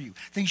has for you,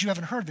 things you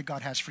haven't heard that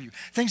God has for you,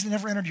 things that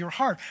never entered your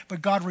heart,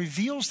 but God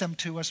reveals them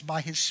to us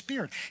by his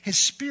spirit. His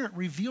spirit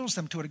reveals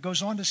them to it. It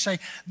goes on to say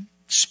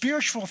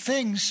spiritual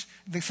things,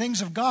 the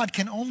things of God,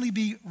 can only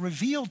be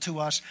revealed to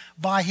us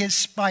by his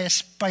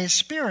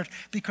spirit,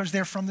 because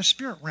they're from the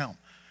spirit realm.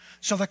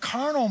 So the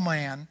carnal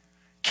man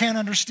can't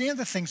understand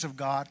the things of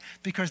God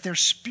because they're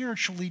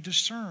spiritually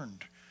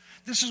discerned.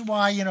 This is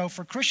why,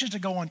 for Christians to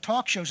go on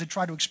talk shows and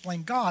try to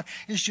explain God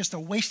is just a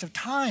waste of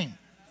time.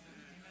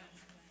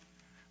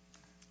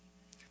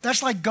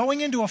 That's like going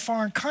into a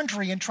foreign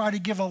country and try to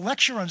give a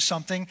lecture on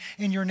something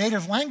in your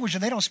native language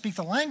and they don't speak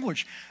the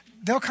language.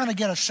 They'll kind of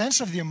get a sense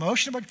of the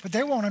emotion, but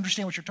they won't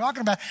understand what you're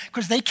talking about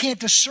because they can't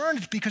discern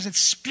it, because it's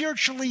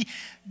spiritually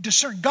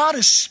discerned. God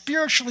is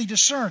spiritually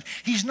discerned.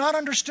 He's not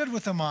understood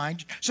with the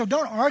mind, so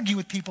don't argue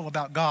with people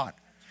about God.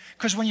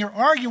 Because when you're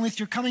arguing with,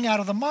 you're coming out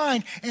of the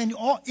mind, and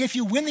if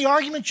you win the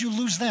argument, you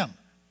lose them.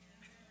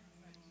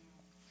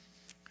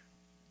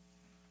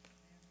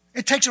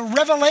 It takes a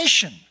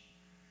revelation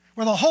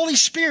where the Holy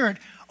Spirit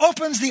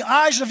opens the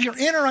eyes of your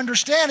inner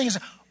understanding and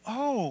says,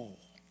 oh,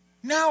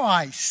 now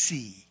I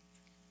see.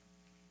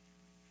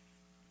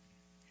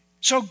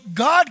 So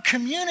God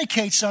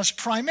communicates us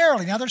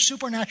primarily. Now there's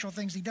supernatural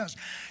things he does.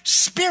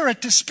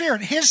 Spirit to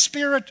spirit, his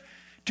spirit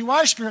to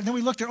our spirit. And then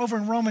we looked at over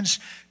in Romans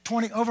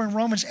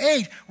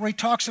 8, where he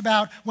talks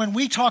about when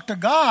we talk to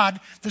God,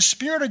 the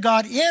Spirit of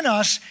God in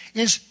us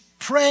is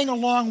praying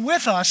along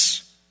with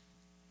us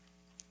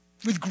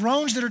with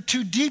groans that are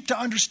too deep to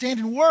understand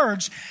in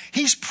words.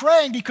 He's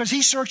praying because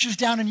he searches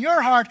down in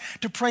your heart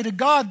to pray to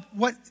God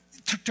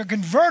to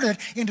convert it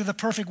into the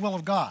perfect will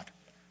of God.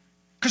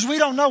 Because we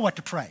don't know what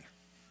to pray.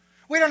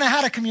 We don't know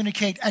how to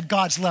communicate at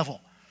God's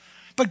level.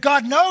 But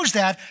God knows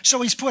that,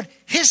 so he's put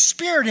his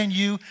Spirit in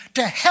you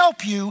to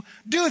help you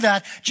do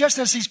that, just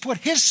as he's put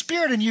his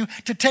Spirit in you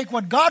to take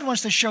what God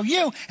wants to show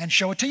you and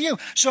show it to you.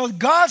 So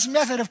God's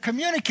method of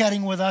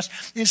communicating with us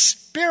is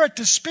spirit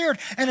to spirit,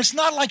 and it's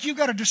not like you've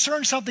got to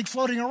discern something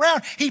floating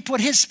around. He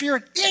put his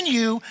Spirit in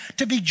you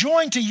to be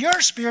joined to your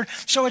spirit,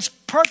 so it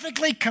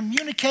perfectly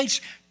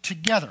communicates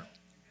together.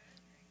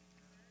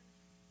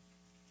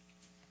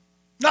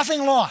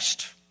 Nothing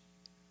lost.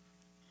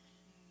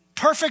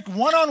 Perfect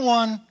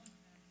one-on-one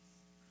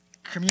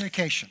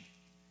communication.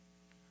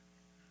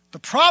 The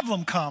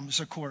problem comes,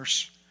 of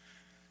course,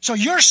 so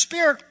your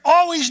spirit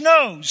always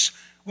knows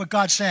what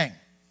God's saying.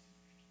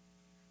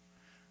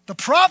 The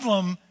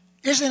problem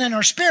isn't in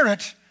our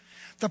spirit.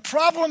 The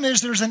problem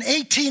is there's an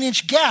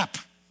 18-inch gap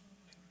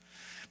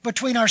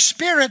between our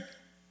spirit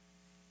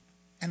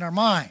and our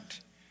mind.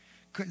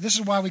 This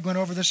is why we went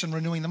over this in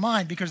Renewing the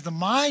Mind, because the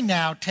mind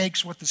now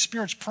takes what the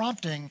Spirit's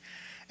prompting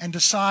and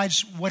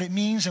decides what it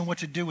means and what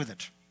to do with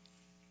it.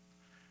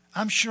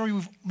 I'm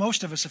sure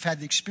most of us have had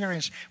the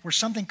experience where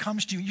something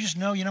comes to you, you just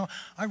know,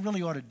 I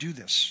really ought to do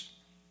this.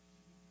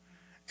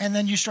 And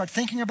then you start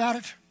thinking about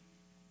it.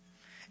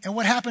 And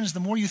what happens, the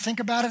more you think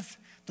about it,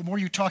 the more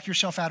you talk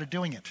yourself out of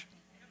doing it.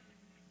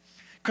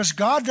 Because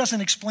God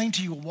doesn't explain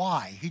to you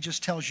why. He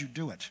just tells you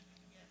do it.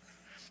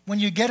 When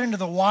you get into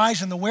the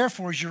whys and the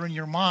wherefores, you're in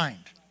your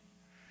mind.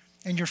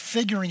 And you're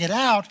figuring it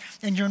out,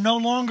 and you're no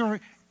longer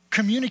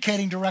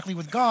communicating directly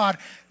with God.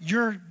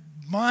 Your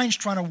mind's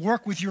trying to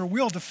work with your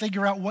will to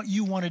figure out what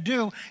you want to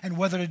do and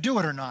whether to do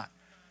it or not.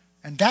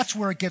 And that's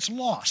where it gets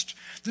lost.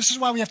 This is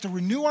why we have to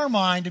renew our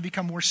mind to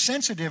become more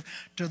sensitive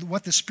to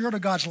what the Spirit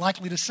of God's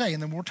likely to say.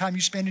 And the more time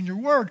you spend in your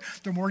Word,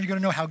 the more you're going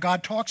to know how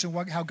God talks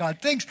and how God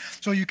thinks,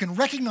 so you can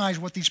recognize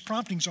what these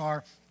promptings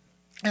are.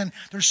 And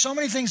there's so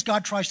many things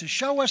God tries to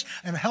show us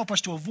and help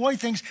us to avoid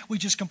things we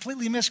just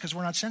completely miss because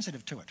we're not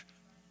sensitive to it.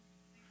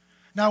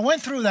 Now, I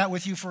went through that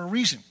with you for a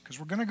reason, because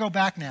we're going to go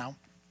back now.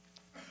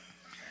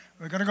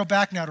 We're going to go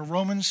back now to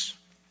Romans.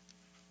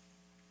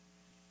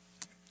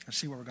 Let's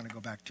see where we're going to go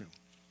back to.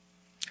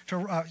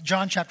 To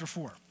John chapter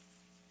 4.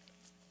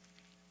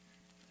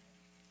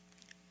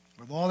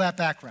 With all that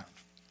background.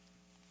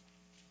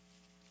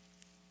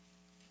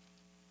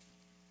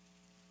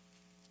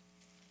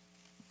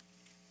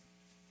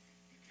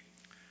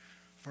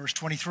 Verse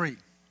 23.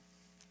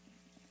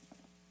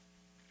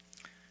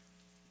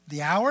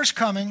 The hour is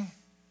coming,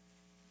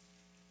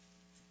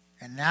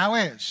 and now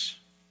is,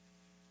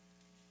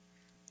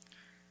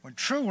 when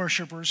true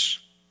worshipers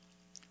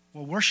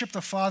will worship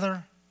the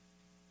Father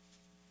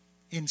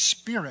in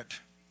spirit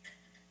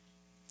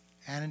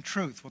and in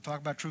truth. We'll talk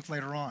about truth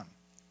later on.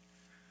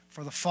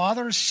 For the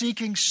Father is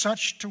seeking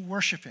such to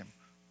worship him.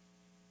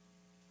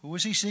 Who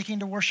is he seeking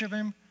to worship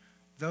him?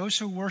 Those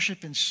who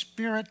worship in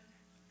spirit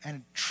and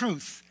in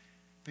truth.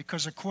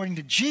 Because according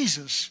to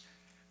Jesus,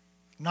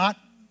 not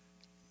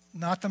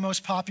the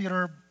most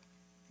popular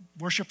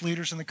worship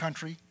leaders in the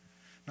country,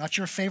 not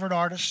your favorite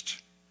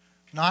artist,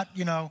 not,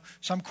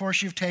 some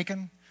course you've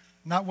taken,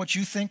 not what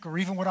you think or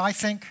even what I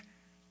think.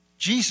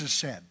 Jesus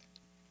said,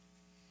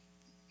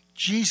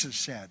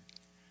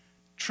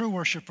 true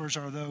worshipers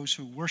are those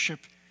who worship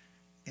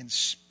in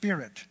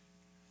spirit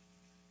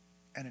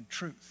and in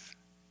truth.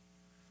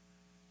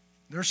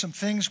 There are some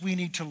things we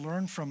need to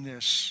learn from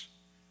this,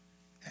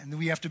 and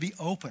we have to be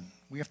open.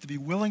 We have to be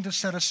willing to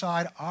set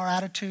aside our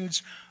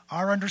attitudes,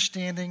 our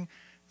understanding,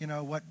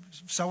 what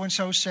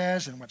so-and-so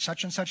says and what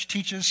such and such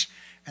teaches,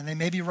 and they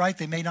may be right,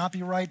 they may not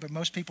be right, but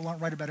most people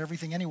aren't right about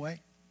everything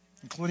anyway,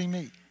 including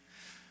me.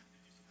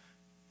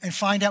 And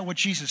find out what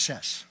Jesus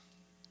says.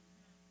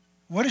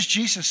 What does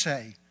Jesus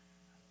say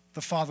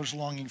the Father's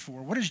longing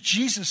for? What does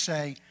Jesus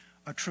say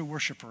a true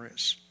worshiper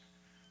is?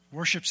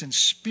 Worships in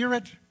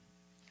spirit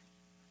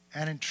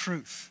and in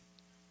truth.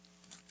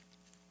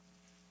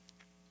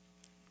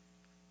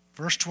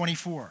 Verse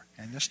 24,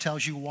 and this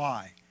tells you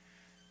why.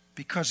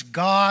 Because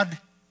God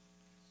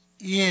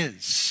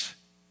is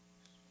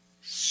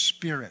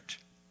spirit.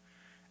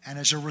 And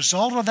as a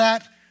result of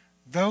that,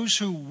 those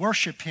who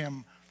worship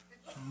him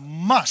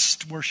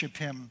must worship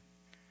him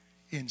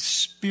in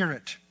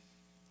spirit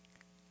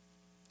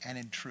and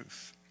in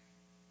truth.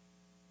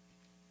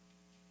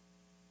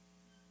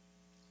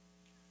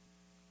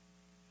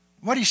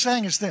 What he's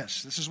saying is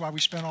this. This is why we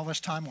spent all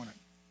this time on it.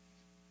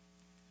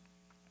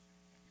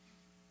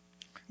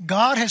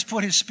 God has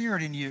put his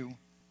Spirit in you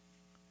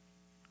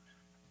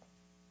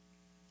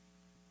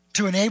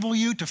to enable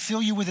you, to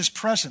fill you with his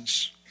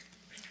presence,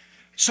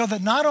 so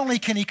that not only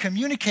can he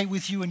communicate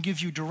with you and give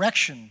you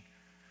direction,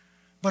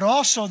 but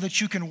also that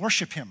you can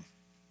worship him.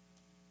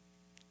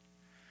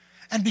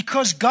 And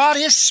because God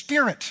is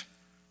Spirit,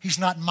 he's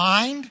not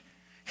mind,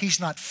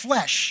 he's not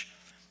flesh,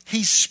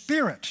 he's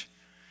Spirit.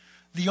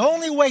 The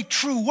only way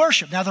true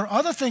worship, now there are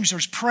other things,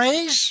 there's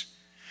praise,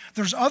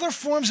 there's other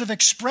forms of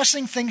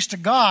expressing things to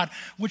God,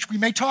 which we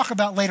may talk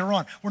about later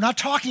on. We're not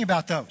talking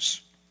about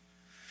those.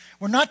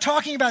 We're not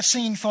talking about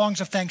singing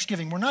songs of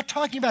thanksgiving. We're not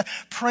talking about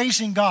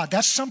praising God.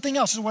 That's something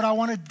else. This is what I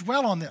want to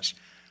dwell on this.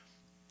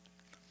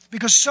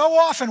 Because so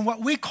often what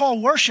we call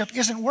worship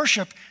isn't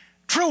worship,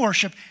 true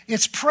worship,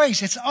 it's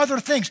praise, it's other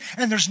things.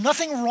 And there's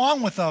nothing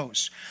wrong with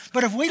those.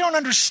 But if we don't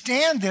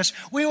understand this,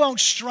 we won't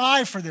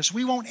strive for this.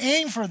 We won't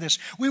aim for this.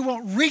 We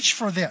won't reach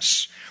for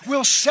this.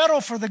 We'll settle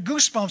for the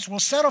goosebumps.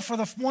 We'll settle for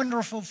the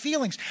wonderful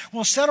feelings.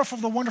 We'll settle for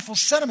the wonderful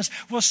sentiments.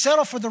 We'll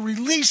settle for the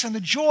release and the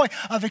joy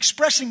of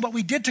expressing what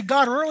we did to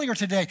God earlier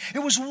today. It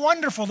was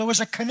wonderful. There was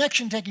a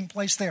connection taking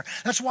place there.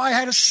 That's why I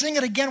had to sing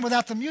it again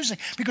without the music,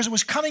 because it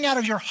was coming out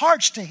of your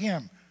hearts to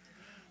him.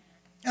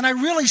 And I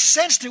really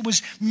sensed it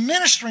was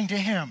ministering to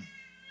him.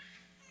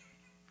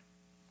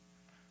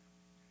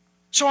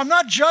 So I'm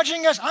not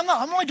judging us. I'm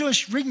only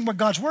reading what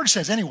God's Word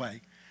says anyway.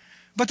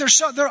 But there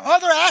are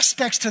other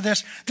aspects to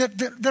this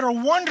that are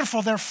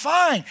wonderful. They're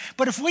fine.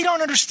 But if we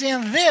don't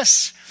understand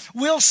this,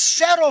 we'll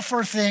settle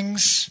for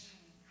things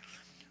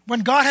when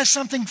God has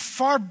something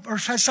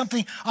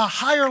a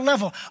higher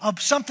level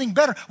of something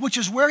better, which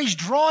is where he's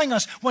drawing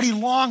us, what he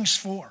longs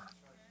for.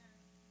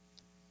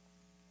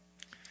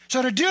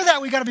 So to do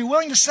that, we've got to be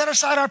willing to set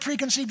aside our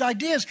preconceived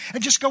ideas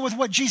and just go with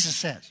what Jesus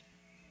says.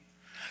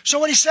 So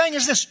what he's saying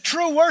is this: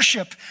 true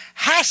worship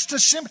has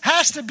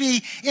to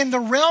be in the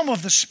realm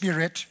of the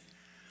Spirit.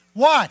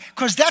 Why?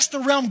 Because that's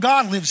the realm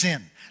God lives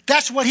in.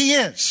 That's what he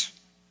is.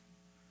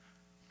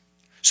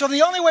 So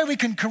the only way we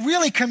can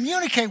really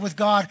communicate with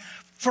God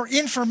for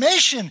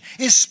information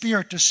is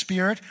spirit to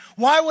spirit.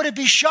 Why would it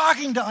be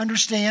shocking to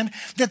understand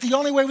that the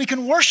only way we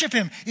can worship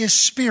him is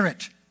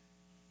spirit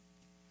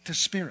to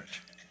spirit?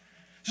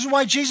 This is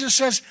why Jesus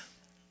says,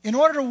 in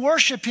order to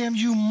worship him,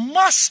 you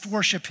must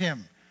worship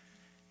him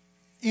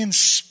in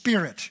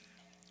spirit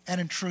and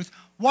in truth.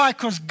 Why?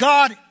 Because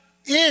God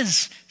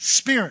is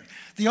spirit.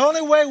 The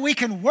only way we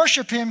can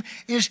worship him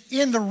is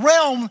in the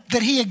realm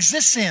that he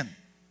exists in.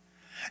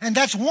 And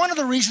that's one of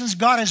the reasons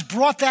God has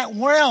brought that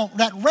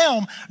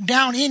realm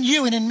down in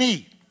you and in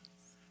me.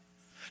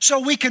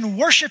 So we can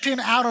worship him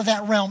out of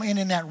that realm and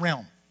in that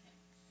realm.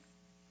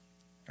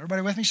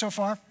 Everybody with me so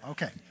far?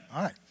 Okay.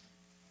 All right.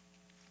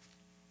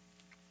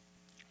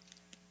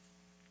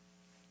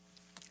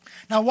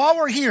 Now, while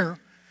we're here,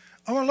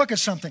 I want to look at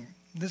something.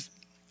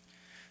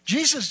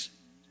 Jesus,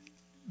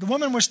 the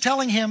woman was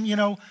telling him,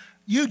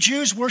 you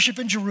Jews worship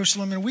in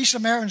Jerusalem and we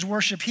Samaritans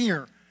worship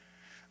here.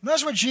 And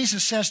that's what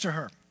Jesus says to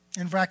her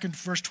in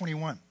verse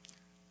 21.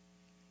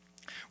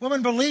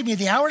 Woman, believe me,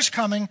 the hour is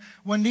coming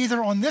when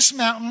neither on this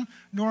mountain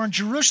nor in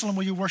Jerusalem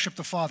will you worship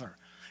the Father.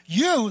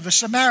 You, the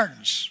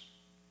Samaritans,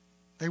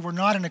 they were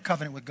not in a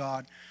covenant with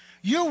God.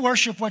 You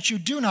worship what you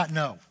do not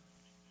know.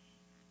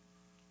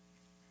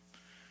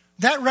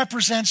 That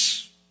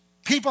represents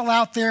people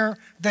out there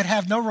that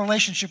have no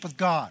relationship with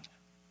God.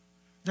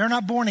 They're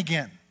not born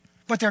again,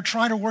 but they're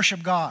trying to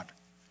worship God,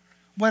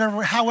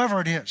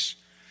 however it is.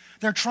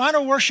 They're trying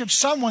to worship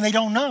someone they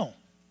don't know.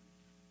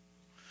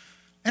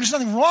 And there's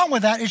nothing wrong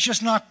with that. It's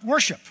just not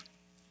worship,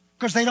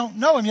 because they don't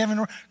know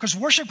him. Because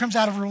worship comes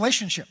out of a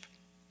relationship.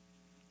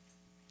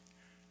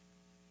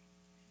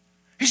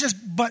 He says,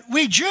 but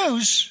we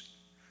Jews,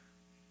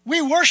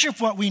 we worship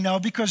what we know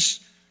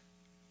because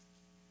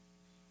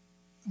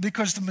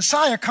the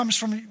Messiah comes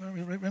from,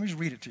 let me just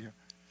read it to you.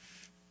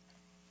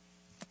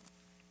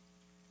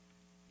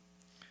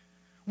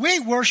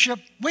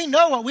 We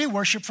know what we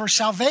worship, for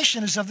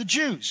salvation is of the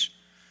Jews.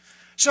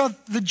 So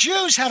the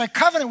Jews had a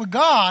covenant with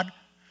God,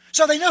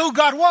 so they knew who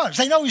God was.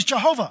 They know he's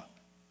Jehovah.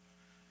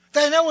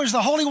 They know he's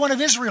the Holy One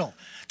of Israel.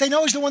 They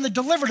know he's the one that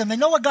delivered them. They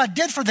know what God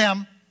did for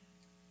them.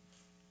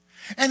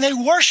 And they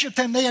worshiped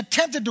him. They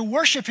attempted to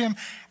worship him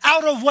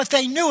out of what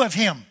they knew of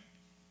him.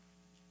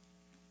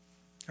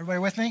 Everybody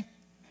with me?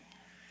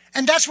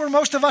 And that's where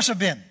most of us have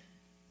been.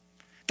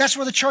 That's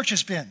where the church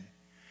has been.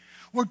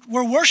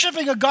 We're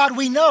worshiping a God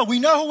we know. We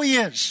know who he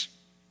is.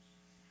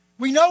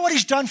 We know what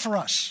he's done for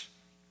us.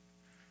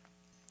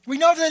 We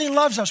know that he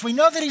loves us. We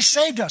know that he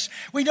saved us.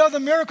 We know the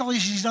miracles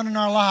he's done in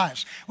our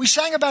lives. We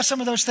sang about some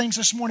of those things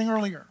this morning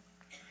earlier.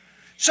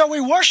 So we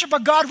worship a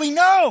God we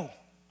know.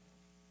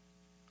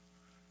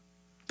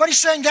 But he's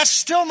saying that's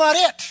still not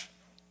it.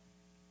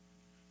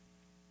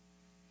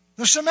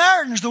 The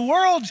Samaritans, the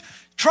world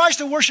tries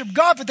to worship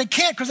God, but they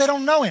can't because they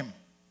don't know him.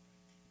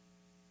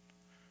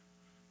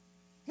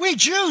 We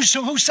Jews,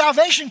 whose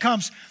salvation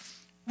comes,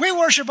 we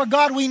worship a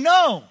God we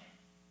know.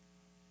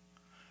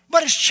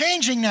 But it's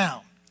changing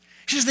now.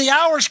 She says, the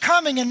hour's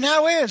coming and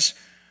now is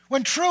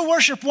when true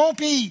worship won't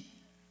be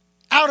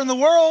out in the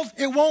world.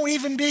 It won't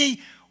even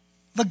be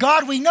the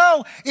God we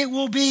know. It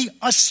will be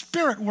a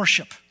spirit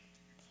worship.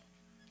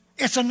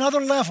 It's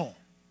another level.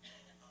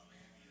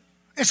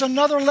 It's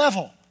another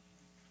level.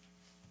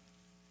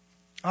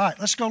 All right,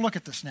 let's go look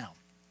at this now.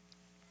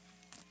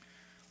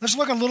 Let's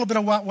look a little bit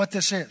at what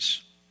this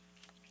is.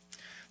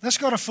 Let's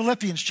go to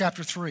Philippians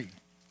chapter 3.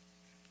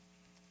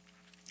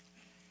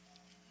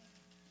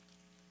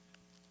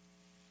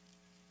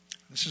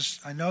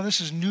 I know this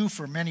is new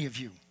for many of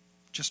you.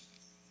 Just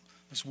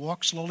let's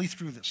walk slowly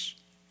through this.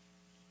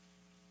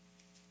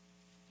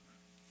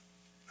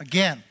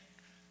 Again,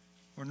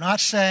 we're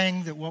not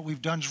saying that what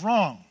we've done is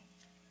wrong.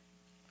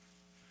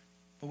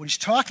 But what he's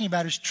talking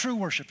about is true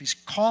worship. He's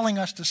calling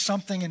us to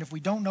something, and if we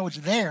don't know it's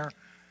there,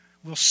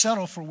 we'll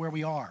settle for where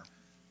we are.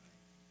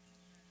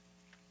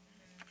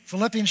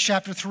 Philippians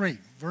chapter 3,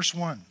 verse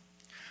 1.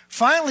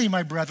 Finally,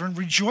 my brethren,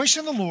 rejoice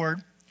in the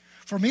Lord.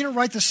 For me to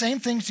write the same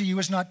things to you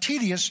is not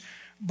tedious,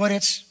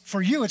 but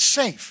for you it's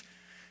safe.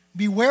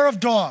 Beware of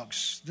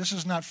dogs. This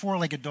is not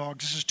four-legged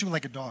dogs. This is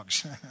two-legged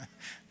dogs.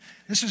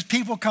 This is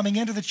people coming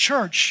into the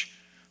church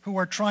who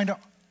are trying to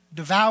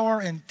devour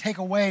and take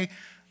away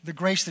the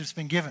grace that's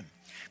been given.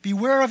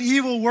 Beware of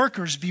evil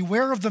workers.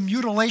 Beware of the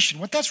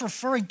mutilation. What that's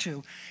referring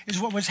to is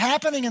what was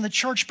happening in the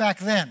church back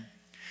then.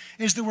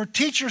 Is there were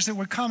teachers that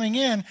were coming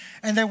in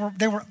and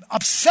they were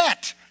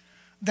upset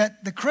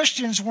that the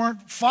Christians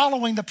weren't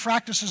following the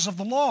practices of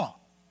the law.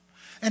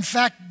 In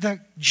fact, the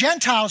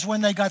Gentiles,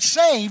 when they got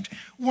saved,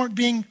 weren't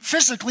being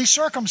physically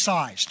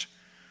circumcised.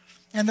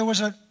 And there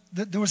was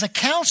a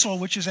council,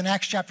 which is in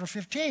Acts chapter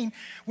 15,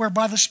 where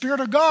by the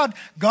Spirit of God,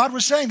 God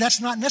was saying that's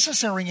not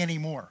necessary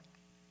anymore.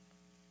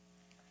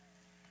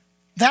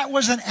 That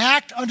was an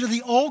act under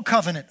the old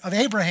covenant of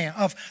Abraham.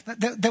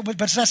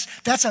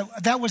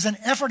 That was an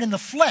effort in the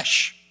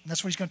flesh.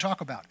 That's what he's going to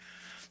talk about.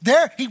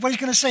 What he's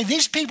going to say,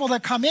 these people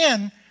that come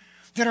in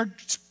that are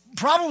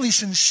probably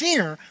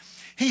sincere,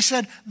 he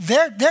said,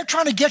 they're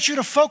trying to get you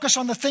to focus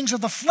on the things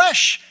of the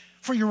flesh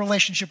for your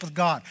relationship with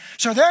God.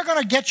 So they're going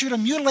to get you to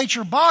mutilate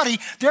your body.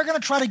 They're going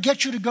to try to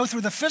get you to go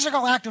through the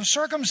physical act of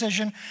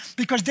circumcision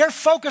because they're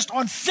focused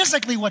on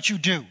physically what you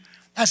do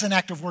as an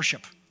act of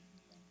worship.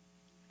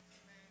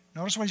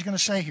 Notice what he's going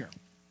to say here.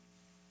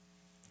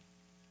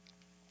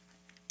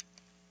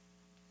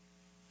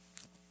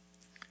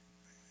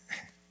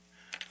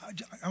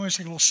 I'm going to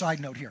take a little side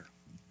note here.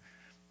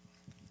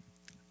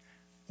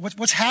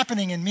 What's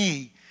happening in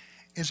me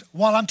is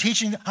while I'm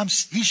teaching,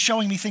 he's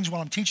showing me things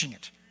while I'm teaching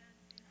it,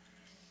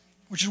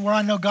 which is where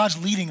I know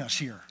God's leading us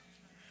here.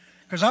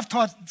 Because I've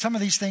taught some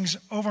of these things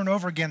over and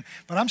over again,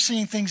 but I'm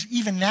seeing things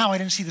even now I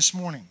didn't see this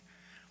morning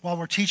while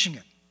we're teaching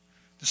it.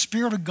 The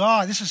Spirit of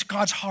God, this is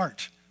God's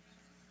heart,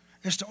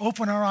 is to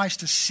open our eyes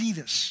to see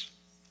this.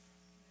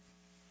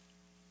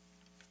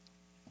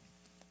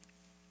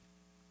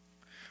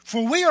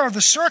 For we are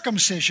the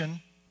circumcision,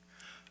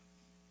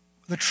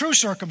 the true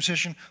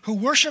circumcision, who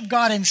worship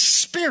God in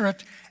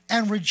spirit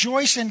and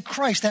rejoice in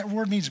Christ. That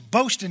word means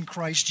boast in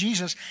Christ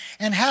Jesus,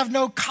 and have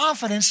no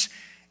confidence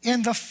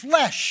in the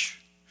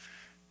flesh.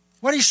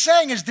 What he's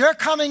saying is they're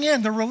coming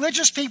in, the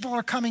religious people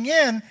are coming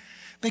in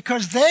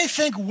because they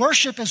think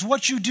worship is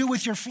what you do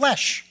with your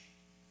flesh.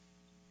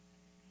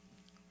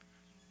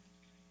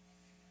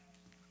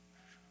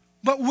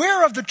 But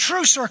we're of the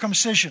true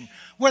circumcision,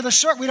 where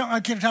we don't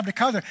have time to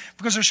cover,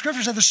 because the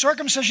scriptures say the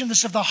circumcision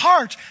is of the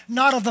heart,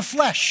 not of the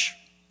flesh.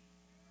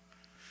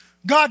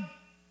 God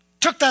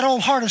took that old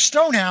heart of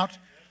stone out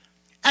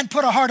and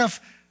put a heart of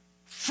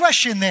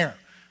flesh in there.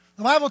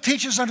 The Bible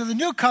teaches under the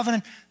new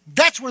covenant,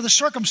 that's where the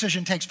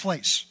circumcision takes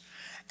place.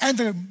 And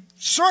the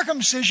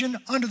circumcision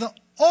under the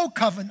old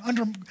covenant,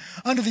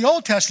 under the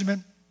Old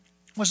Testament,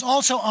 was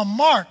also a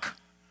mark,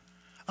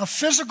 a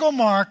physical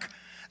mark,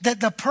 that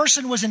the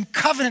person was in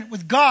covenant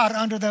with God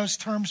under those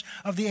terms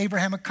of the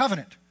Abrahamic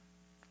covenant.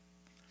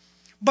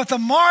 But the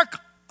mark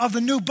of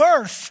the new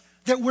birth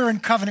that we're in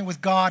covenant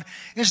with God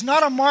is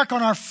not a mark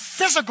on our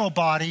physical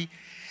body,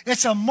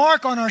 it's a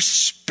mark on our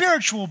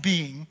spiritual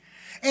being,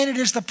 and it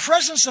is the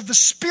presence of the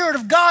Spirit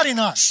of God in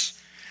us.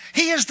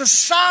 He is the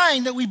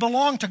sign that we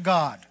belong to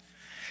God.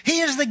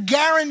 He is the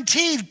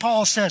guarantee,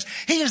 Paul says.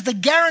 He is the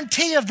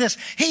guarantee of this.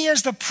 He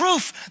is the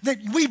proof that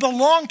we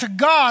belong to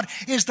God,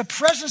 is the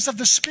presence of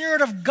the Spirit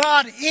of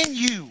God in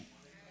you.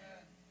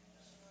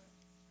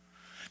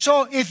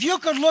 So if you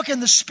could look in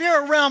the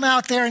spirit realm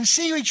out there and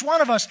see each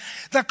one of us,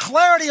 the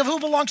clarity of who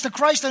belongs to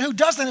Christ and who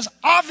doesn't is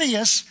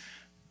obvious,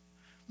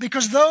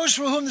 because those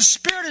for whom the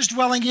Spirit is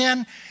dwelling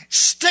in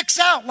sticks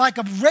out like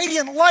a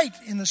radiant light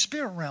in the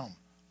spirit realm.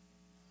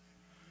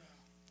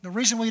 The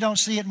reason we don't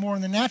see it more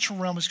in the natural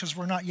realm is because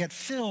we're not yet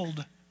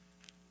filled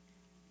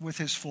with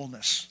His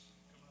fullness.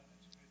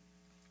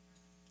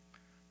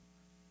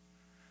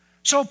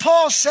 So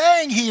Paul's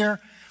saying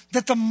here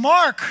that the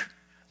mark,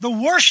 the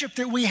worship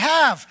that we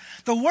have,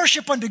 the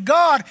worship unto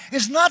God,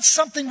 is not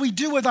something we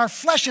do with our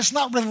flesh. It's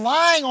not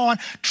relying on,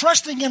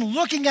 trusting in,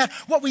 looking at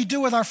what we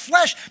do with our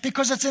flesh,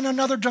 because it's in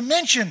another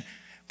dimension.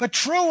 But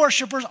true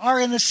worshipers are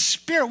in the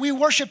Spirit. We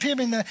worship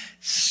him in the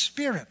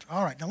Spirit.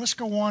 All right, now let's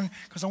go on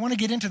because I want to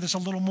get into this a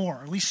little more,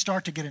 or at least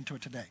start to get into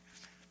it today.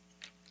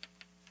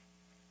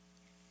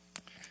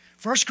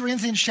 1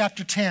 Corinthians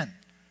chapter 10.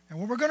 And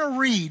what we're going to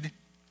read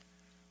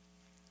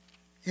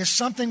is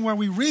something where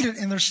we read it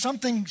and there's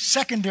something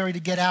secondary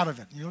to get out of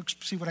it. You'll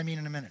see what I mean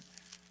in a minute.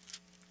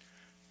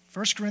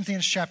 1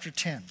 Corinthians chapter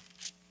 10.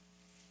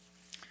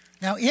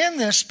 Now in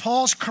this,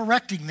 Paul's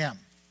correcting them.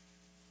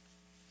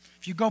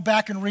 If you go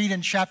back and read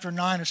in chapter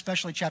 9,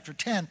 especially chapter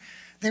 10,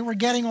 they were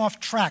getting off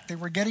track. They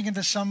were getting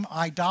into some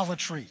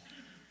idolatry,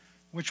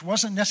 which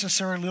wasn't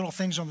necessarily little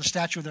things on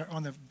the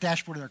on the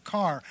dashboard of their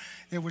car.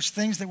 It was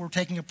things that were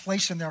taking a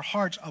place in their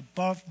hearts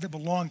above that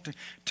belonged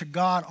to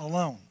God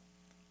alone.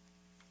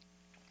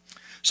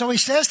 So he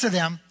says to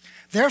them,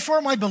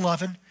 therefore, my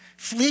beloved,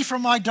 flee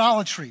from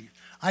idolatry.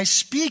 I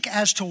speak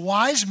as to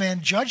wise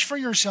men. Judge for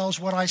yourselves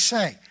what I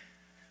say.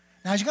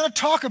 Now he's going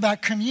to talk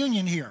about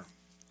communion here.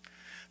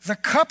 The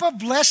cup of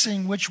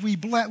blessing with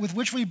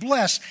which we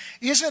bless,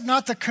 is it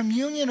not the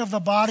communion of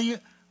the body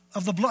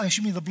of the blood,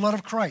 the blood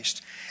of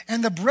Christ?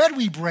 And the bread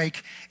we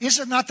break, is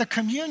it not the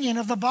communion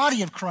of the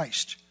body of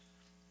Christ?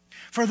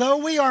 For though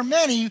we are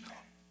many,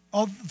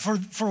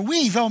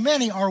 though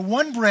many, are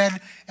one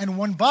bread and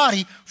one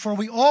body, for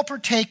we all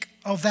partake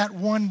of that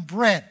one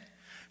bread.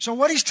 So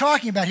what he's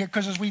talking about here,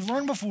 because as we've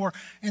learned before,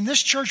 in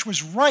this church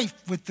was rife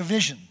with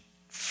division,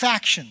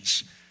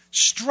 factions,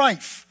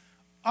 strife,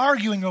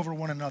 arguing over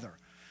one another.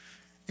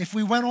 If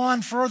we went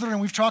on further,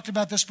 and we've talked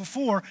about this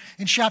before,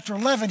 in chapter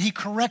 11, he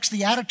corrects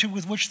the attitude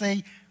with which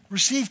they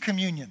receive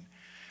communion.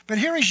 But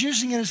here he's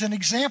using it as an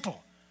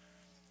example.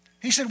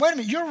 He said, wait a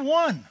minute, you're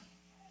one.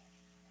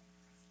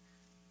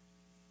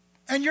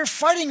 And you're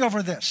fighting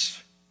over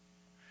this.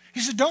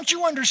 He said, don't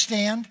you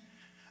understand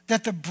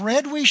that the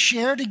bread we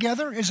share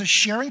together is a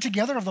sharing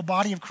together of the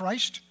body of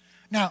Christ?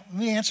 Now, let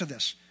me answer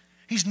this.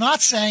 He's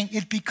not saying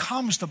it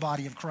becomes the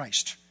body of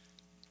Christ.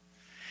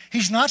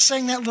 He's not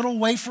saying that little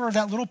wafer or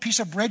that little piece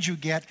of bread you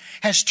get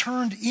has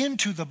turned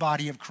into the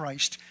body of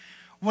Christ.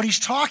 What he's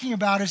talking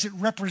about is it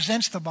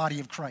represents the body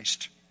of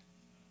Christ.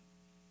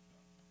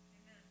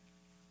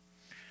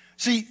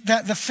 See,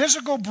 that the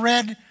physical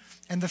bread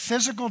and the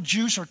physical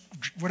juice, or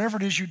whatever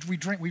it is we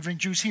drink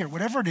juice here,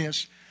 whatever it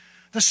is,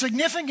 the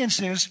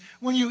significance is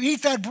when you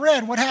eat that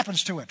bread, what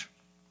happens to it?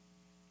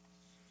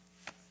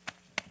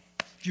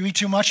 If you eat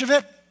too much of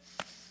it,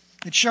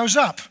 it shows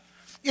up.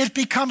 It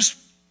becomes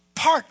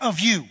part of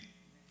you.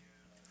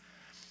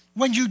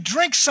 When you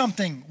drink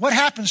something, what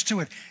happens to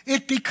it?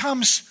 It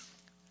becomes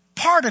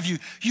part of you.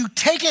 You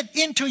take it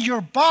into your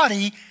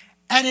body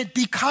and it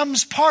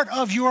becomes part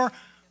of your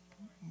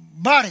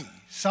body.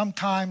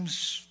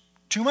 Sometimes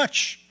too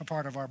much a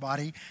part of our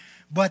body,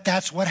 but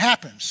that's what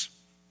happens.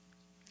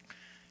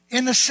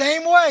 In the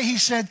same way, he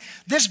said,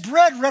 this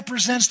bread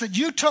represents that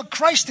you took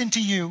Christ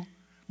into you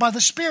by the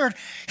Spirit.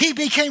 He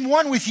became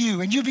one with you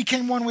and you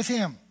became one with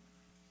him.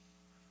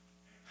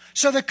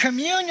 So the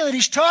communion that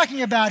he's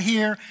talking about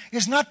here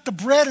is not the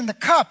bread and the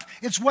cup.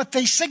 It's what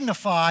they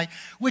signify,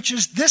 which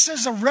is this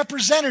is a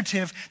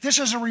representative. This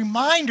is a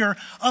reminder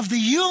of the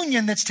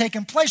union that's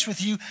taken place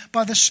with you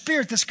by the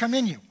Spirit that's come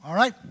in you. All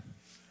right?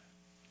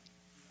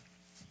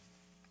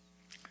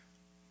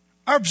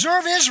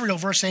 Observe Israel,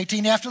 verse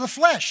 18, after the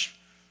flesh.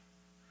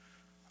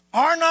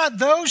 Are not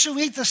those who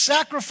eat the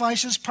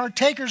sacrifices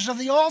partakers of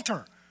the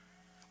altar?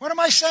 What am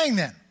I saying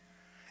then?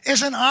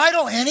 Is an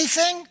idol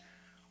anything?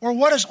 Or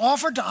what is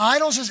offered to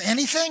idols is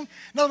anything?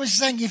 In other words, he's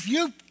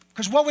saying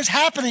because what was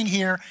happening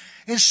here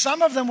is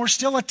some of them were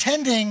still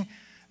attending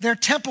their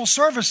temple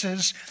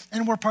services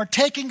and were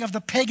partaking of the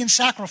pagan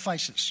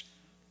sacrifices.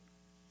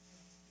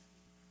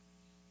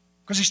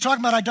 Because he's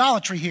talking about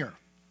idolatry here.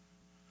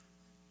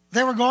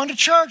 They were going to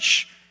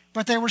church,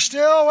 but they were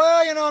still,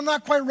 I'm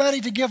not quite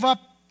ready to give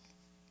up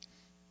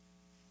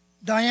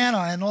Diana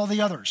and all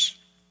the others,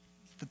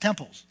 the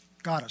temples,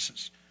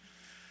 goddesses.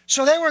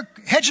 So they were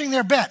hedging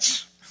their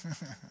bets.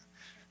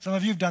 Some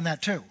of you have done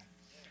that too.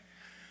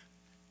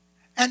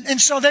 And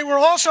so they were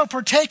also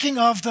partaking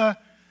of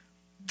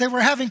they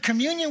were having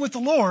communion with the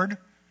Lord,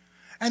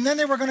 and then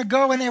they were going to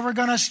go and they were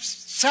going to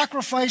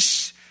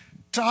sacrifice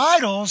to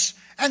idols,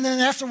 and then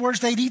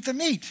afterwards they'd eat the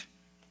meat.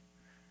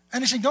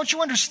 And he's saying, don't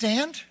you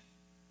understand?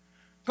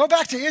 Go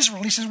back to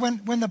Israel. He says,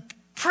 when the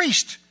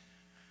priest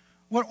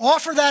would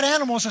offer that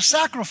animal as a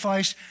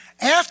sacrifice,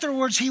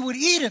 afterwards he would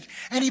eat it,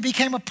 and he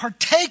became a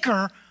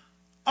partaker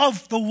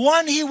of the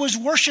one he was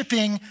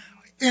worshiping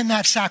in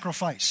that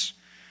sacrifice.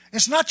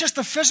 It's not just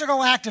the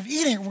physical act of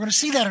eating. We're going to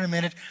see that in a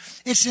minute.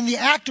 It's in the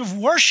act of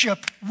worship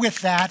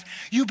with that.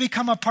 You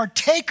become a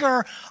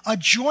partaker, a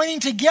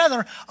joining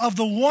together of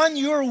the one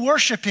you're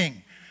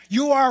worshiping.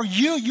 You are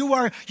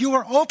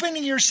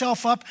opening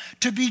yourself up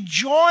to be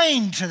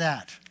joined to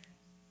that.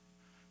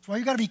 That's why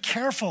you've got to be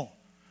careful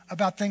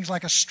about things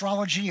like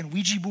astrology and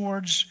Ouija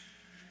boards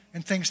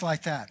and things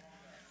like that.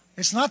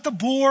 It's not the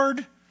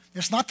board.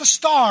 It's not the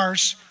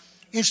stars.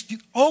 It's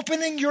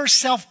opening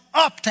yourself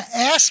up to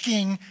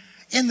asking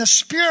in the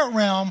spirit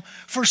realm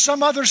for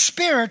some other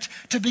spirit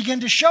to begin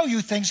to show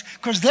you things,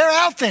 because they're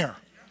out there.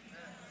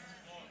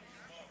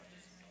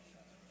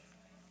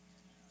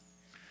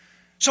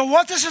 So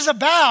what this is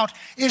about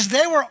is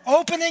they were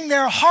opening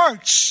their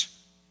hearts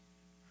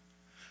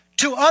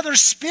to other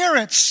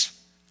spirits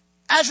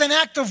as an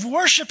act of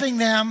worshiping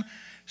them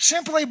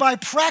simply by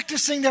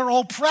practicing their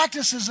old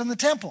practices in the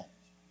temple.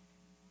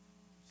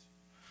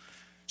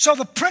 So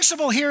the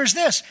principle here is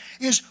this,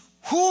 is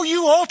who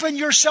you open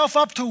yourself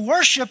up to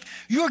worship,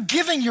 you're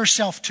giving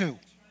yourself to.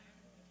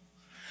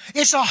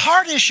 It's a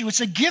heart issue.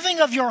 It's a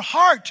giving of your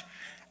heart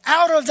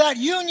out of that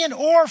union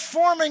or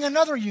forming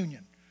another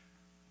union.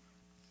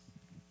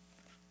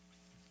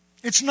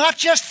 It's not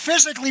just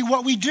physically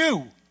what we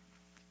do.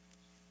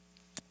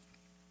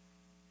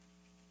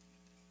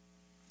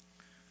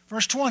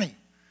 Verse 20.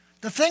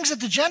 The things that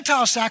the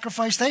Gentiles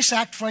sacrifice, they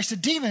sacrifice to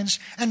demons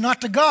and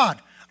not to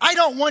God. I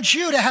don't want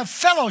you to have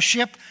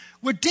fellowship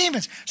with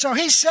demons. So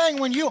he's saying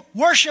when you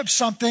worship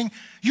something,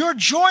 you're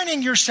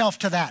joining yourself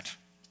to that.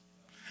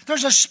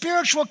 There's a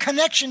spiritual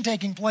connection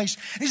taking place.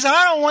 He said,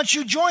 I don't want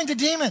you joined to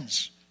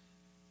demons.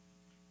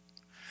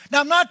 Now,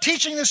 I'm not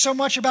teaching this so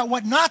much about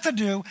what not to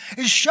do,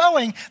 is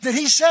showing that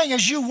he's saying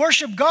as you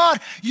worship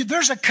God,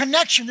 there's a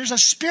connection, there's a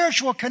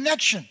spiritual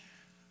connection.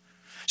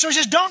 So he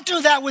says, don't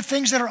do that with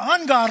things that are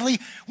ungodly.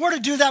 We're to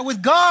do that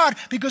with God,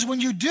 because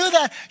when you do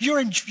that, you're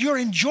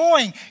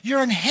enjoying,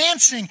 you're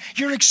enhancing,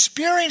 you're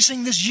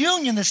experiencing this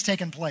union that's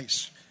taken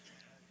place.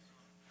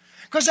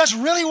 Because that's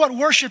really what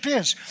worship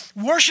is.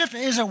 Worship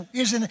is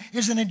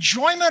an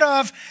enjoyment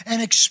of,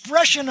 an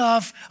expression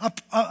of,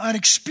 an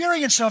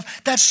experience of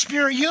that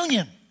spirit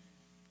union.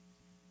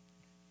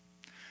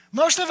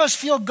 Most of us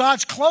feel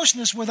God's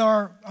closeness with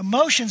our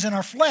emotions and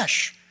our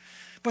flesh,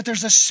 but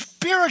there's a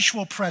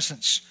spiritual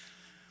presence.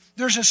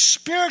 There's a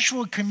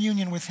spiritual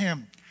communion with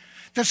Him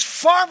that's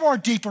far more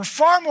deeper,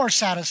 far more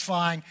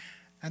satisfying,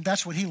 and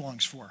that's what He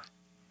longs for.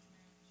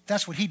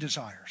 That's what He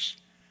desires.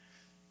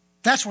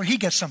 That's where He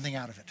gets something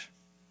out of it.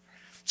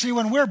 See,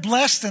 when we're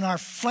blessed and our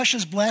flesh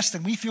is blessed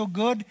and we feel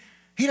good,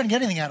 He doesn't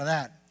get anything out of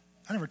that.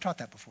 I never taught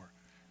that before.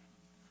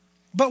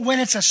 But when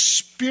it's a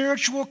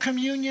spiritual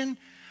communion,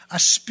 a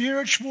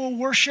spiritual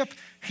worship,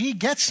 He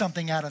gets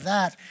something out of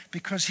that,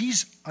 because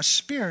He's a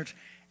spirit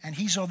and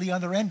He's on the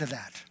other end of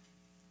that.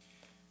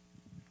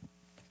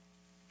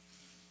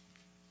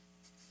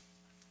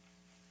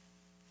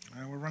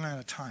 We're running out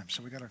of time,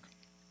 so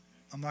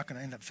I'm not going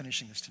to end up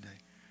finishing this today.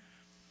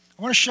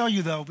 I want to show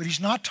you, though, but he's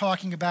not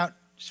talking about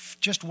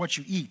just what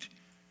you eat.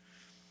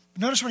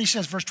 Notice what he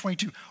says, verse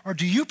 22. Or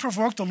do you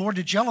provoke the Lord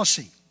to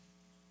jealousy?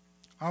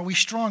 Are we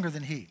stronger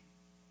than He?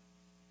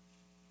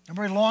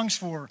 Everybody longs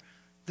for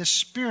this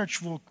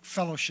spiritual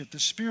fellowship,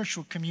 this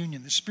spiritual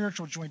communion, this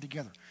spiritual joined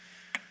together.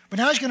 But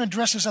now he's going to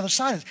address this other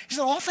side of it. He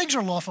said, all things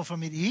are lawful for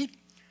me to eat.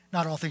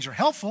 Not all things are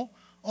helpful.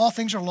 All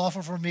things are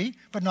lawful for me,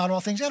 but not all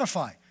things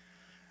edify.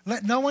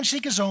 Let no one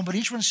seek his own, but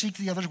each one seek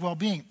the other's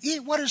well-being.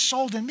 Eat what is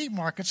sold in meat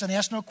markets and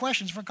ask no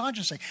questions for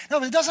conscience sake. No,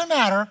 but it doesn't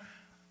matter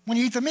when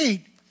you eat the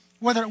meat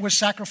whether it was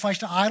sacrificed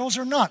to idols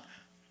or not.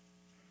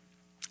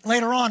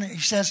 Later on, he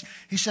says,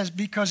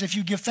 because if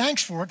you give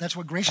thanks for it, that's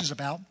what grace is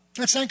about,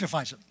 that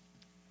sanctifies it.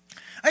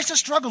 I used to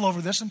struggle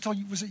over this until,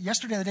 was it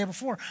yesterday or the day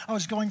before? I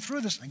was going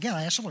through this. Again,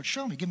 I asked the Lord,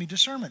 show me, give me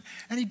discernment.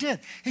 And He did.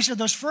 He said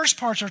those first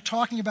parts are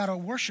talking about a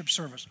worship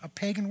service, a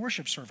pagan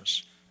worship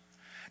service.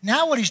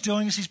 Now what he's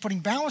doing is he's putting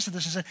balance to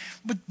this and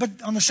said, but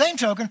on the same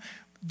token,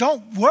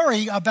 don't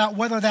worry about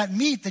whether that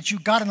meat that you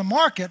got in the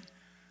market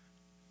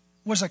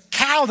was a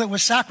cow that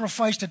was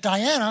sacrificed to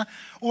Diana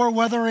or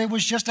whether it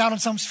was just out on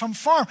some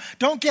farm.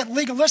 Don't get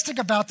legalistic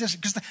about this,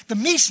 because the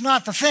meat's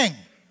not the thing.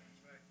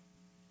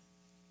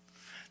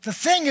 The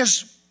thing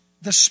is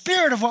the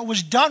spirit of what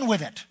was done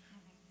with it.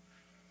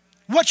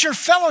 What you're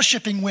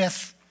fellowshipping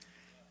with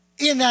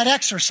in that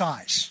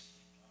exercise.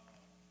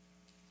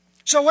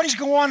 So what he's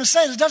going on to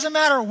say is it doesn't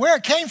matter where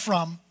it came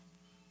from.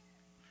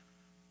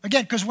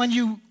 Again, because when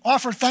you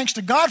offer thanks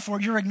to God for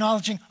it, you're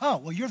acknowledging, oh,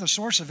 well, you're the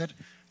source of it.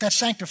 That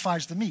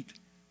sanctifies the meat.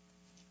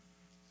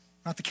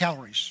 Not the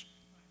calories.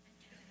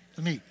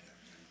 The meat.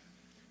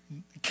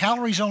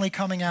 Calories only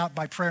coming out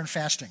by prayer and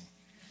fasting.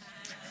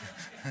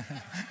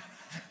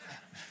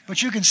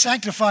 But you can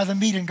sanctify the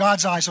meat in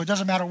God's eyes, so it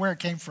doesn't matter where it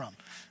came from.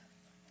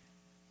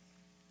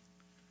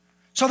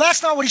 So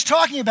that's not what he's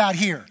talking about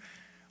here.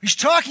 He's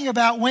talking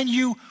about when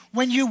you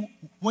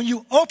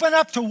open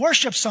up to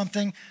worship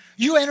something,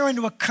 you enter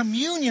into a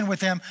communion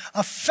with Him,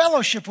 a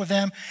fellowship with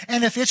Him.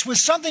 And if it's with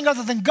something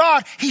other than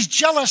God, He's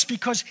jealous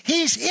because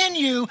He's in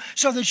you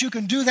so that you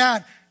can do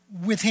that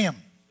with Him.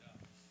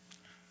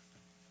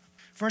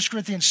 1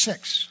 Corinthians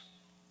 6.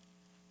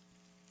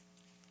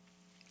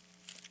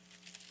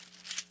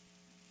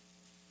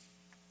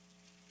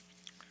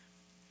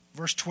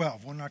 Verse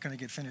 12. We're not going to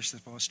get finished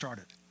this, but let's start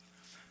it.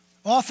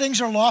 All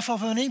things are lawful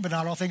for me, but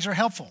not all things are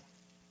helpful.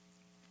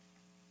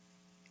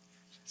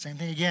 Same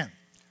thing again.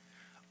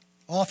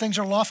 All things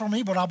are lawful for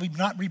me, but I'll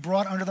not be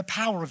brought under the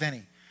power of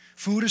any.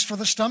 Food is for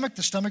the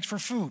stomach's for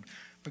food,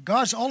 But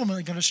God's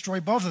ultimately going to destroy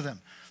both of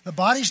them. The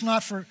body is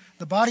not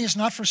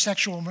for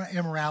sexual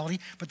immorality,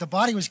 but the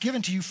body was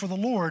given to you for the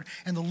Lord,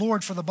 and the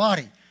Lord for the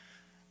body.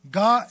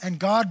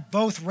 God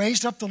both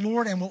raised up the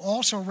Lord and will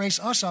also raise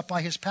us up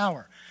by his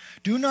power.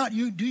 Do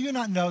you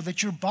not know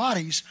that your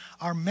bodies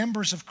are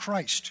members of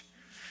Christ?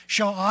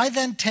 Shall I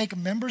then take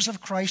members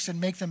of Christ and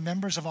make them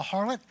members of a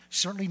harlot?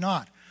 Certainly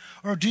not.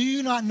 Or do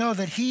you not know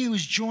that he who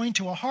is joined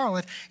to a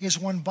harlot is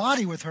one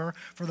body with her?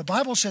 For the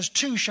Bible says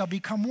two shall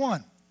become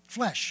one,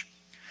 flesh.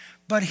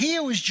 But he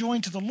who is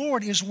joined to the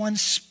Lord is one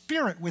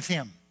spirit with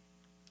him.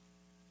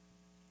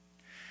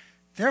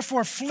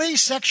 Therefore, flee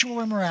sexual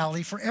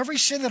immorality, for every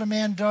sin that a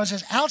man does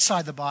is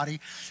outside the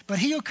body, but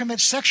he who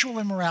commits sexual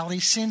immorality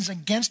sins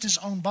against his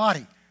own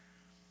body.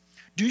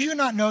 Do you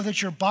not know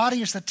that your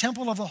body is the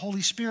temple of the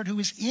Holy Spirit who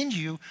is in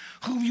you,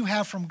 whom you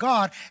have from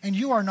God, and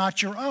you are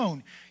not your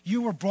own?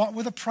 You were bought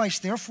with a price.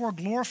 Therefore,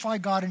 glorify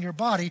God in your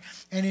body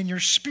and in your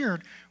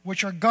spirit,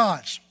 which are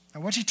God's.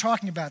 Now, what's he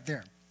talking about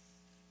there?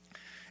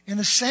 In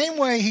the same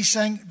way, he's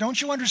saying,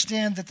 don't you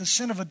understand that the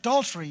sin of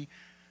adultery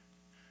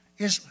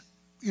is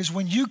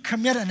when you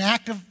commit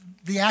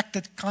the act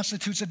that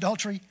constitutes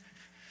adultery?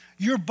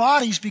 Your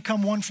bodies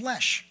become one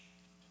flesh.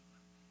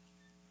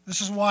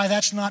 This is why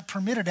that's not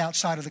permitted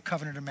outside of the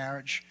covenant of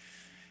marriage,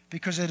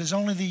 because it is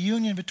only the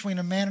union between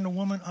a man and a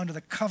woman under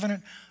the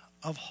covenant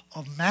of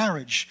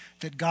marriage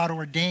that God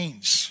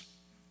ordains.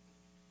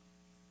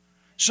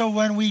 So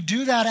when we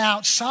do that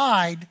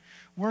outside,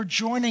 we're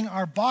joining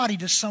our body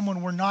to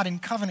someone we're not in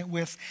covenant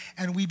with,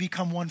 and we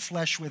become one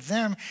flesh with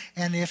them.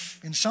 And if,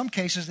 in some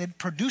cases, it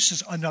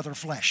produces another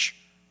flesh.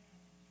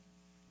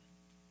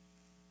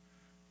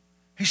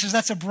 He says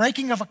that's a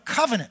breaking of a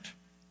covenant.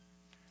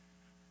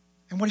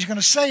 And what he's going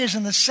to say is,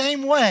 in the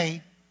same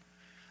way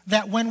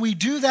that when we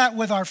do that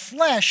with our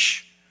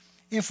flesh,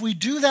 if we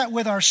do that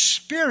with our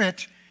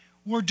spirit,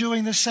 we're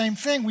doing the same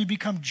thing. We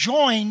become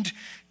joined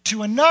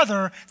to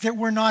another that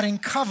we're not in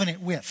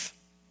covenant with.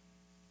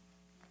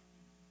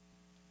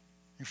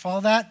 You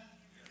follow that?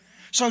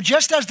 So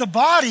just as the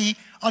body,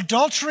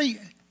 adultery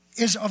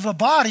is of the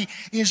body,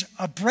 is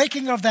a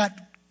breaking of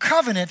that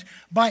covenant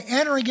by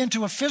entering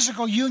into a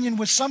physical union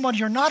with someone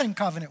you're not in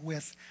covenant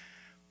with,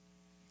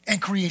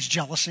 and creates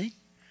jealousy.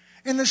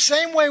 In the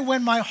same way,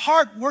 when my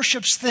heart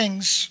worships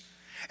things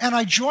and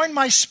I join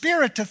my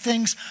spirit to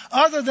things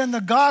other than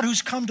the God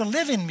who's come to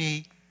live in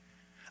me,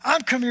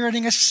 I'm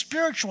committing a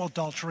spiritual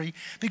adultery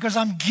because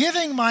I'm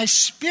giving my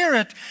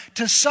spirit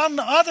to some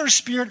other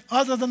spirit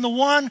other than the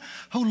one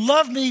who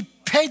loved me,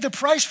 paid the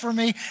price for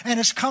me, and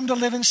has come to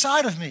live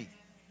inside of me.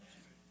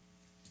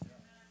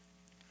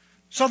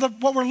 So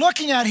what we're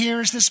looking at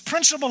here is this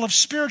principle of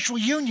spiritual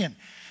union.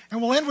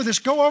 And we'll end with this.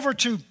 Go over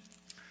to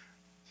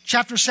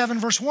chapter 7,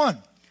 verse 1.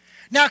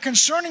 Now,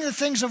 concerning the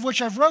things of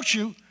which I've wrote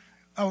you...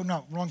 Oh,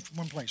 no, wrong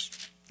place.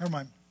 Never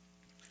mind.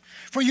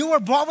 For you were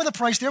bought with a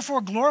price,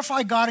 therefore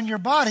glorify God in your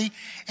body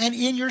and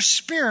in your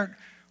spirit,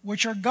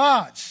 which are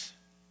God's.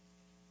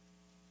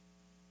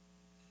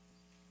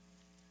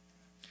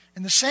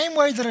 In the same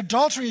way that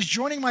adultery is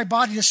joining my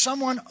body to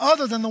someone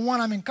other than the one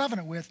I'm in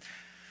covenant with,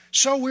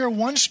 so we are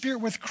one spirit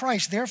with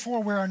Christ.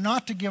 Therefore, we are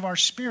not to give our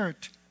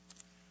spirit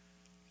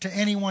to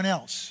anyone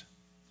else.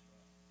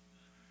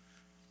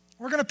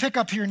 We're going to pick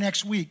up here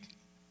next week,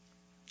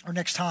 or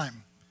next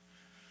time,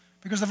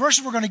 because the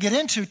verses we're going to get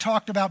into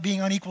talked about being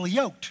unequally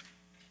yoked.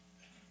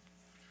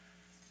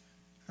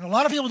 And a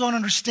lot of people don't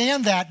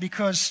understand that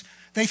because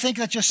they think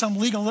that's just some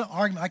legal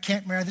argument. I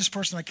can't marry this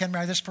person, I can't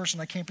marry this person,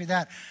 I can't be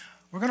that.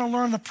 We're going to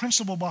learn the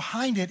principle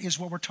behind it is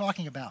what we're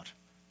talking about.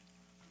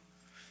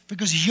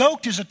 Because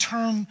yoked is a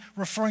term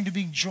referring to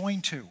being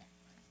joined to.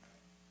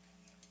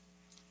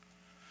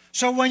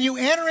 So when you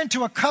enter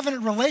into a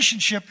covenant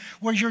relationship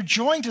where you're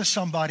joined to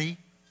somebody,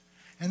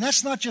 and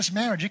that's not just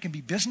marriage, it can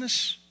be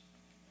business,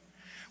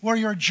 where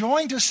you're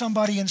joined to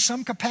somebody in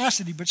some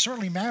capacity, but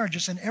certainly marriage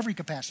is in every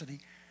capacity.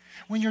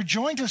 When you're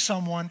joined to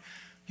someone,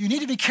 you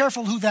need to be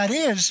careful who that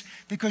is,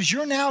 because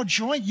you're now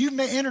joined, you've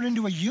entered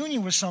into a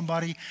union with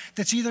somebody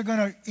that's either going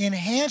to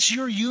enhance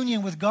your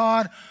union with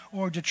God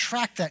or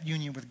detract that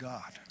union with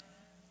God.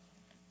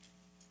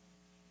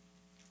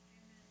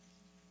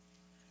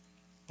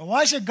 But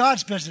why is it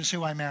God's business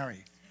who I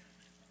marry?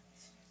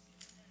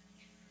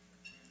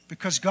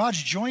 Because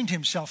God's joined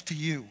himself to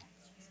you.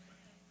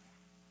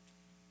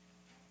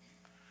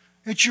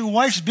 It's your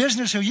wife's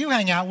business who you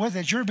hang out with.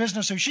 It's your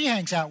business who she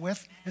hangs out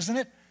with, isn't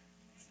it?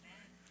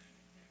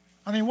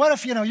 I mean, what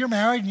if, you're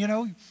married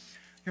and,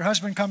 your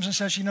husband comes and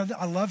says,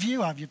 I love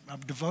you, I'm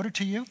devoted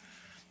to you,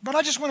 but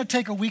I just want to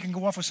take a week and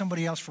go off with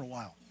somebody else for a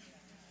while.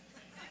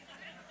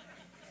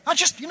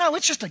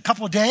 It's just a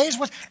couple of days.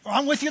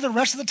 I'm with you the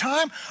rest of the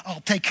time.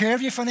 I'll take care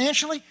of you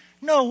financially.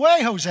 No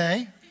way,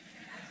 Jose.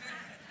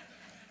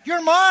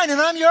 You're mine and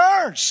I'm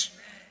yours.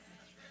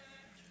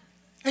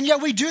 And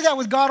yet we do that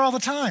with God all the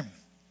time.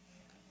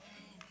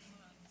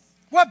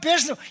 What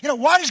business?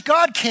 Why does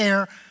God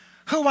care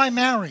who I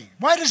marry?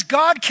 Why does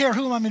God care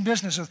who I'm in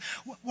business with?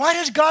 Why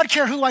does God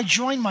care who I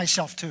join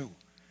myself to?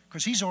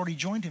 Because he's already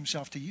joined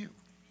himself to you.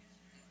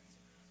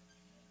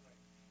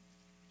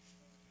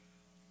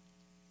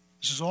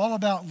 This is all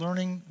about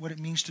learning what it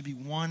means to be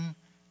one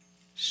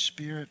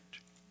spirit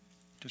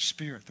to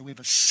spirit, that we have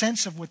a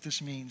sense of what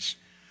this means,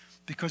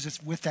 because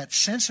it's with that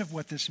sense of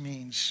what this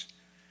means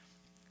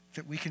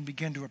that we can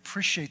begin to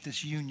appreciate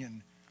this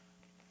union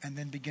and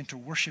then begin to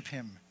worship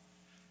him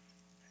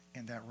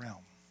in that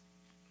realm.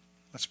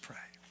 Let's pray.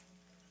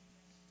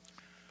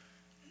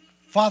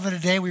 Father,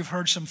 today we've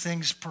heard some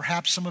things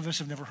perhaps some of us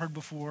have never heard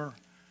before.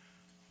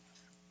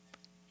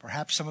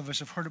 Perhaps some of us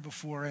have heard it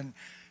before, and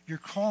you're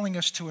calling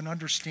us to an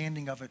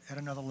understanding of it at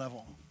another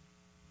level.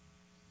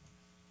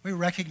 We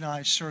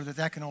recognize, sir,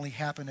 that can only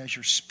happen as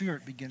your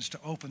Spirit begins to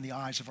open the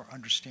eyes of our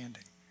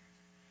understanding.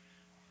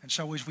 And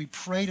so as we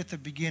prayed at the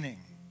beginning,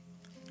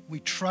 we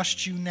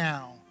trust you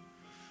now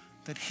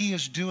that he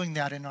is doing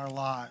that in our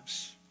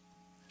lives.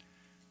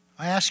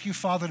 I ask you,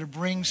 Father, to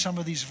bring some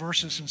of these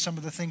verses and some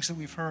of the things that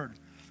we've heard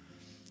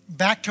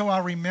back to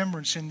our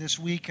remembrance in this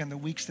week and the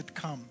weeks that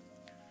come.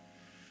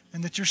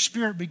 And that your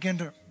Spirit begin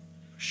to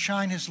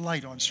shine his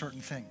light on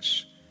certain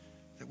things.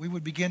 That we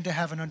would begin to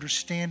have an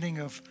understanding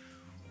of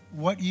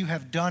what you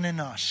have done in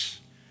us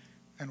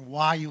and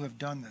why you have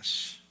done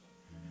this.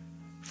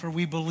 For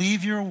we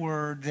believe your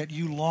word that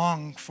you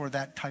long for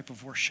that type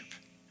of worship.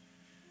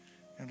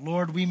 And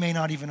Lord, we may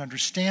not even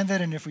understand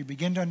it, and if we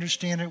begin to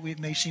understand it, it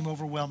may seem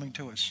overwhelming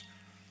to us.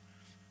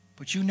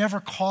 But you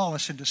never call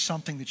us into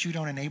something that you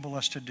don't enable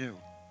us to do.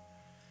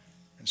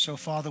 And so,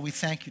 Father, we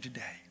thank you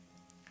today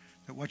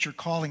that what you're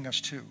calling us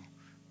to,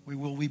 we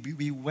will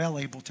be well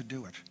able to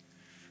do it.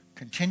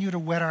 Continue to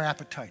whet our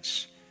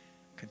appetites.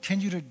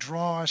 Continue to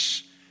draw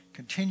us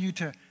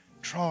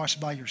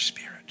by your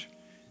Spirit,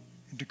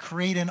 and to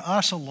create in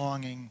us a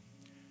longing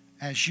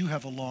as you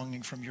have a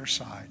longing from your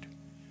side.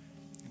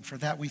 And for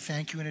that we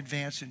thank you in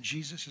advance in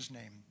Jesus'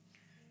 name.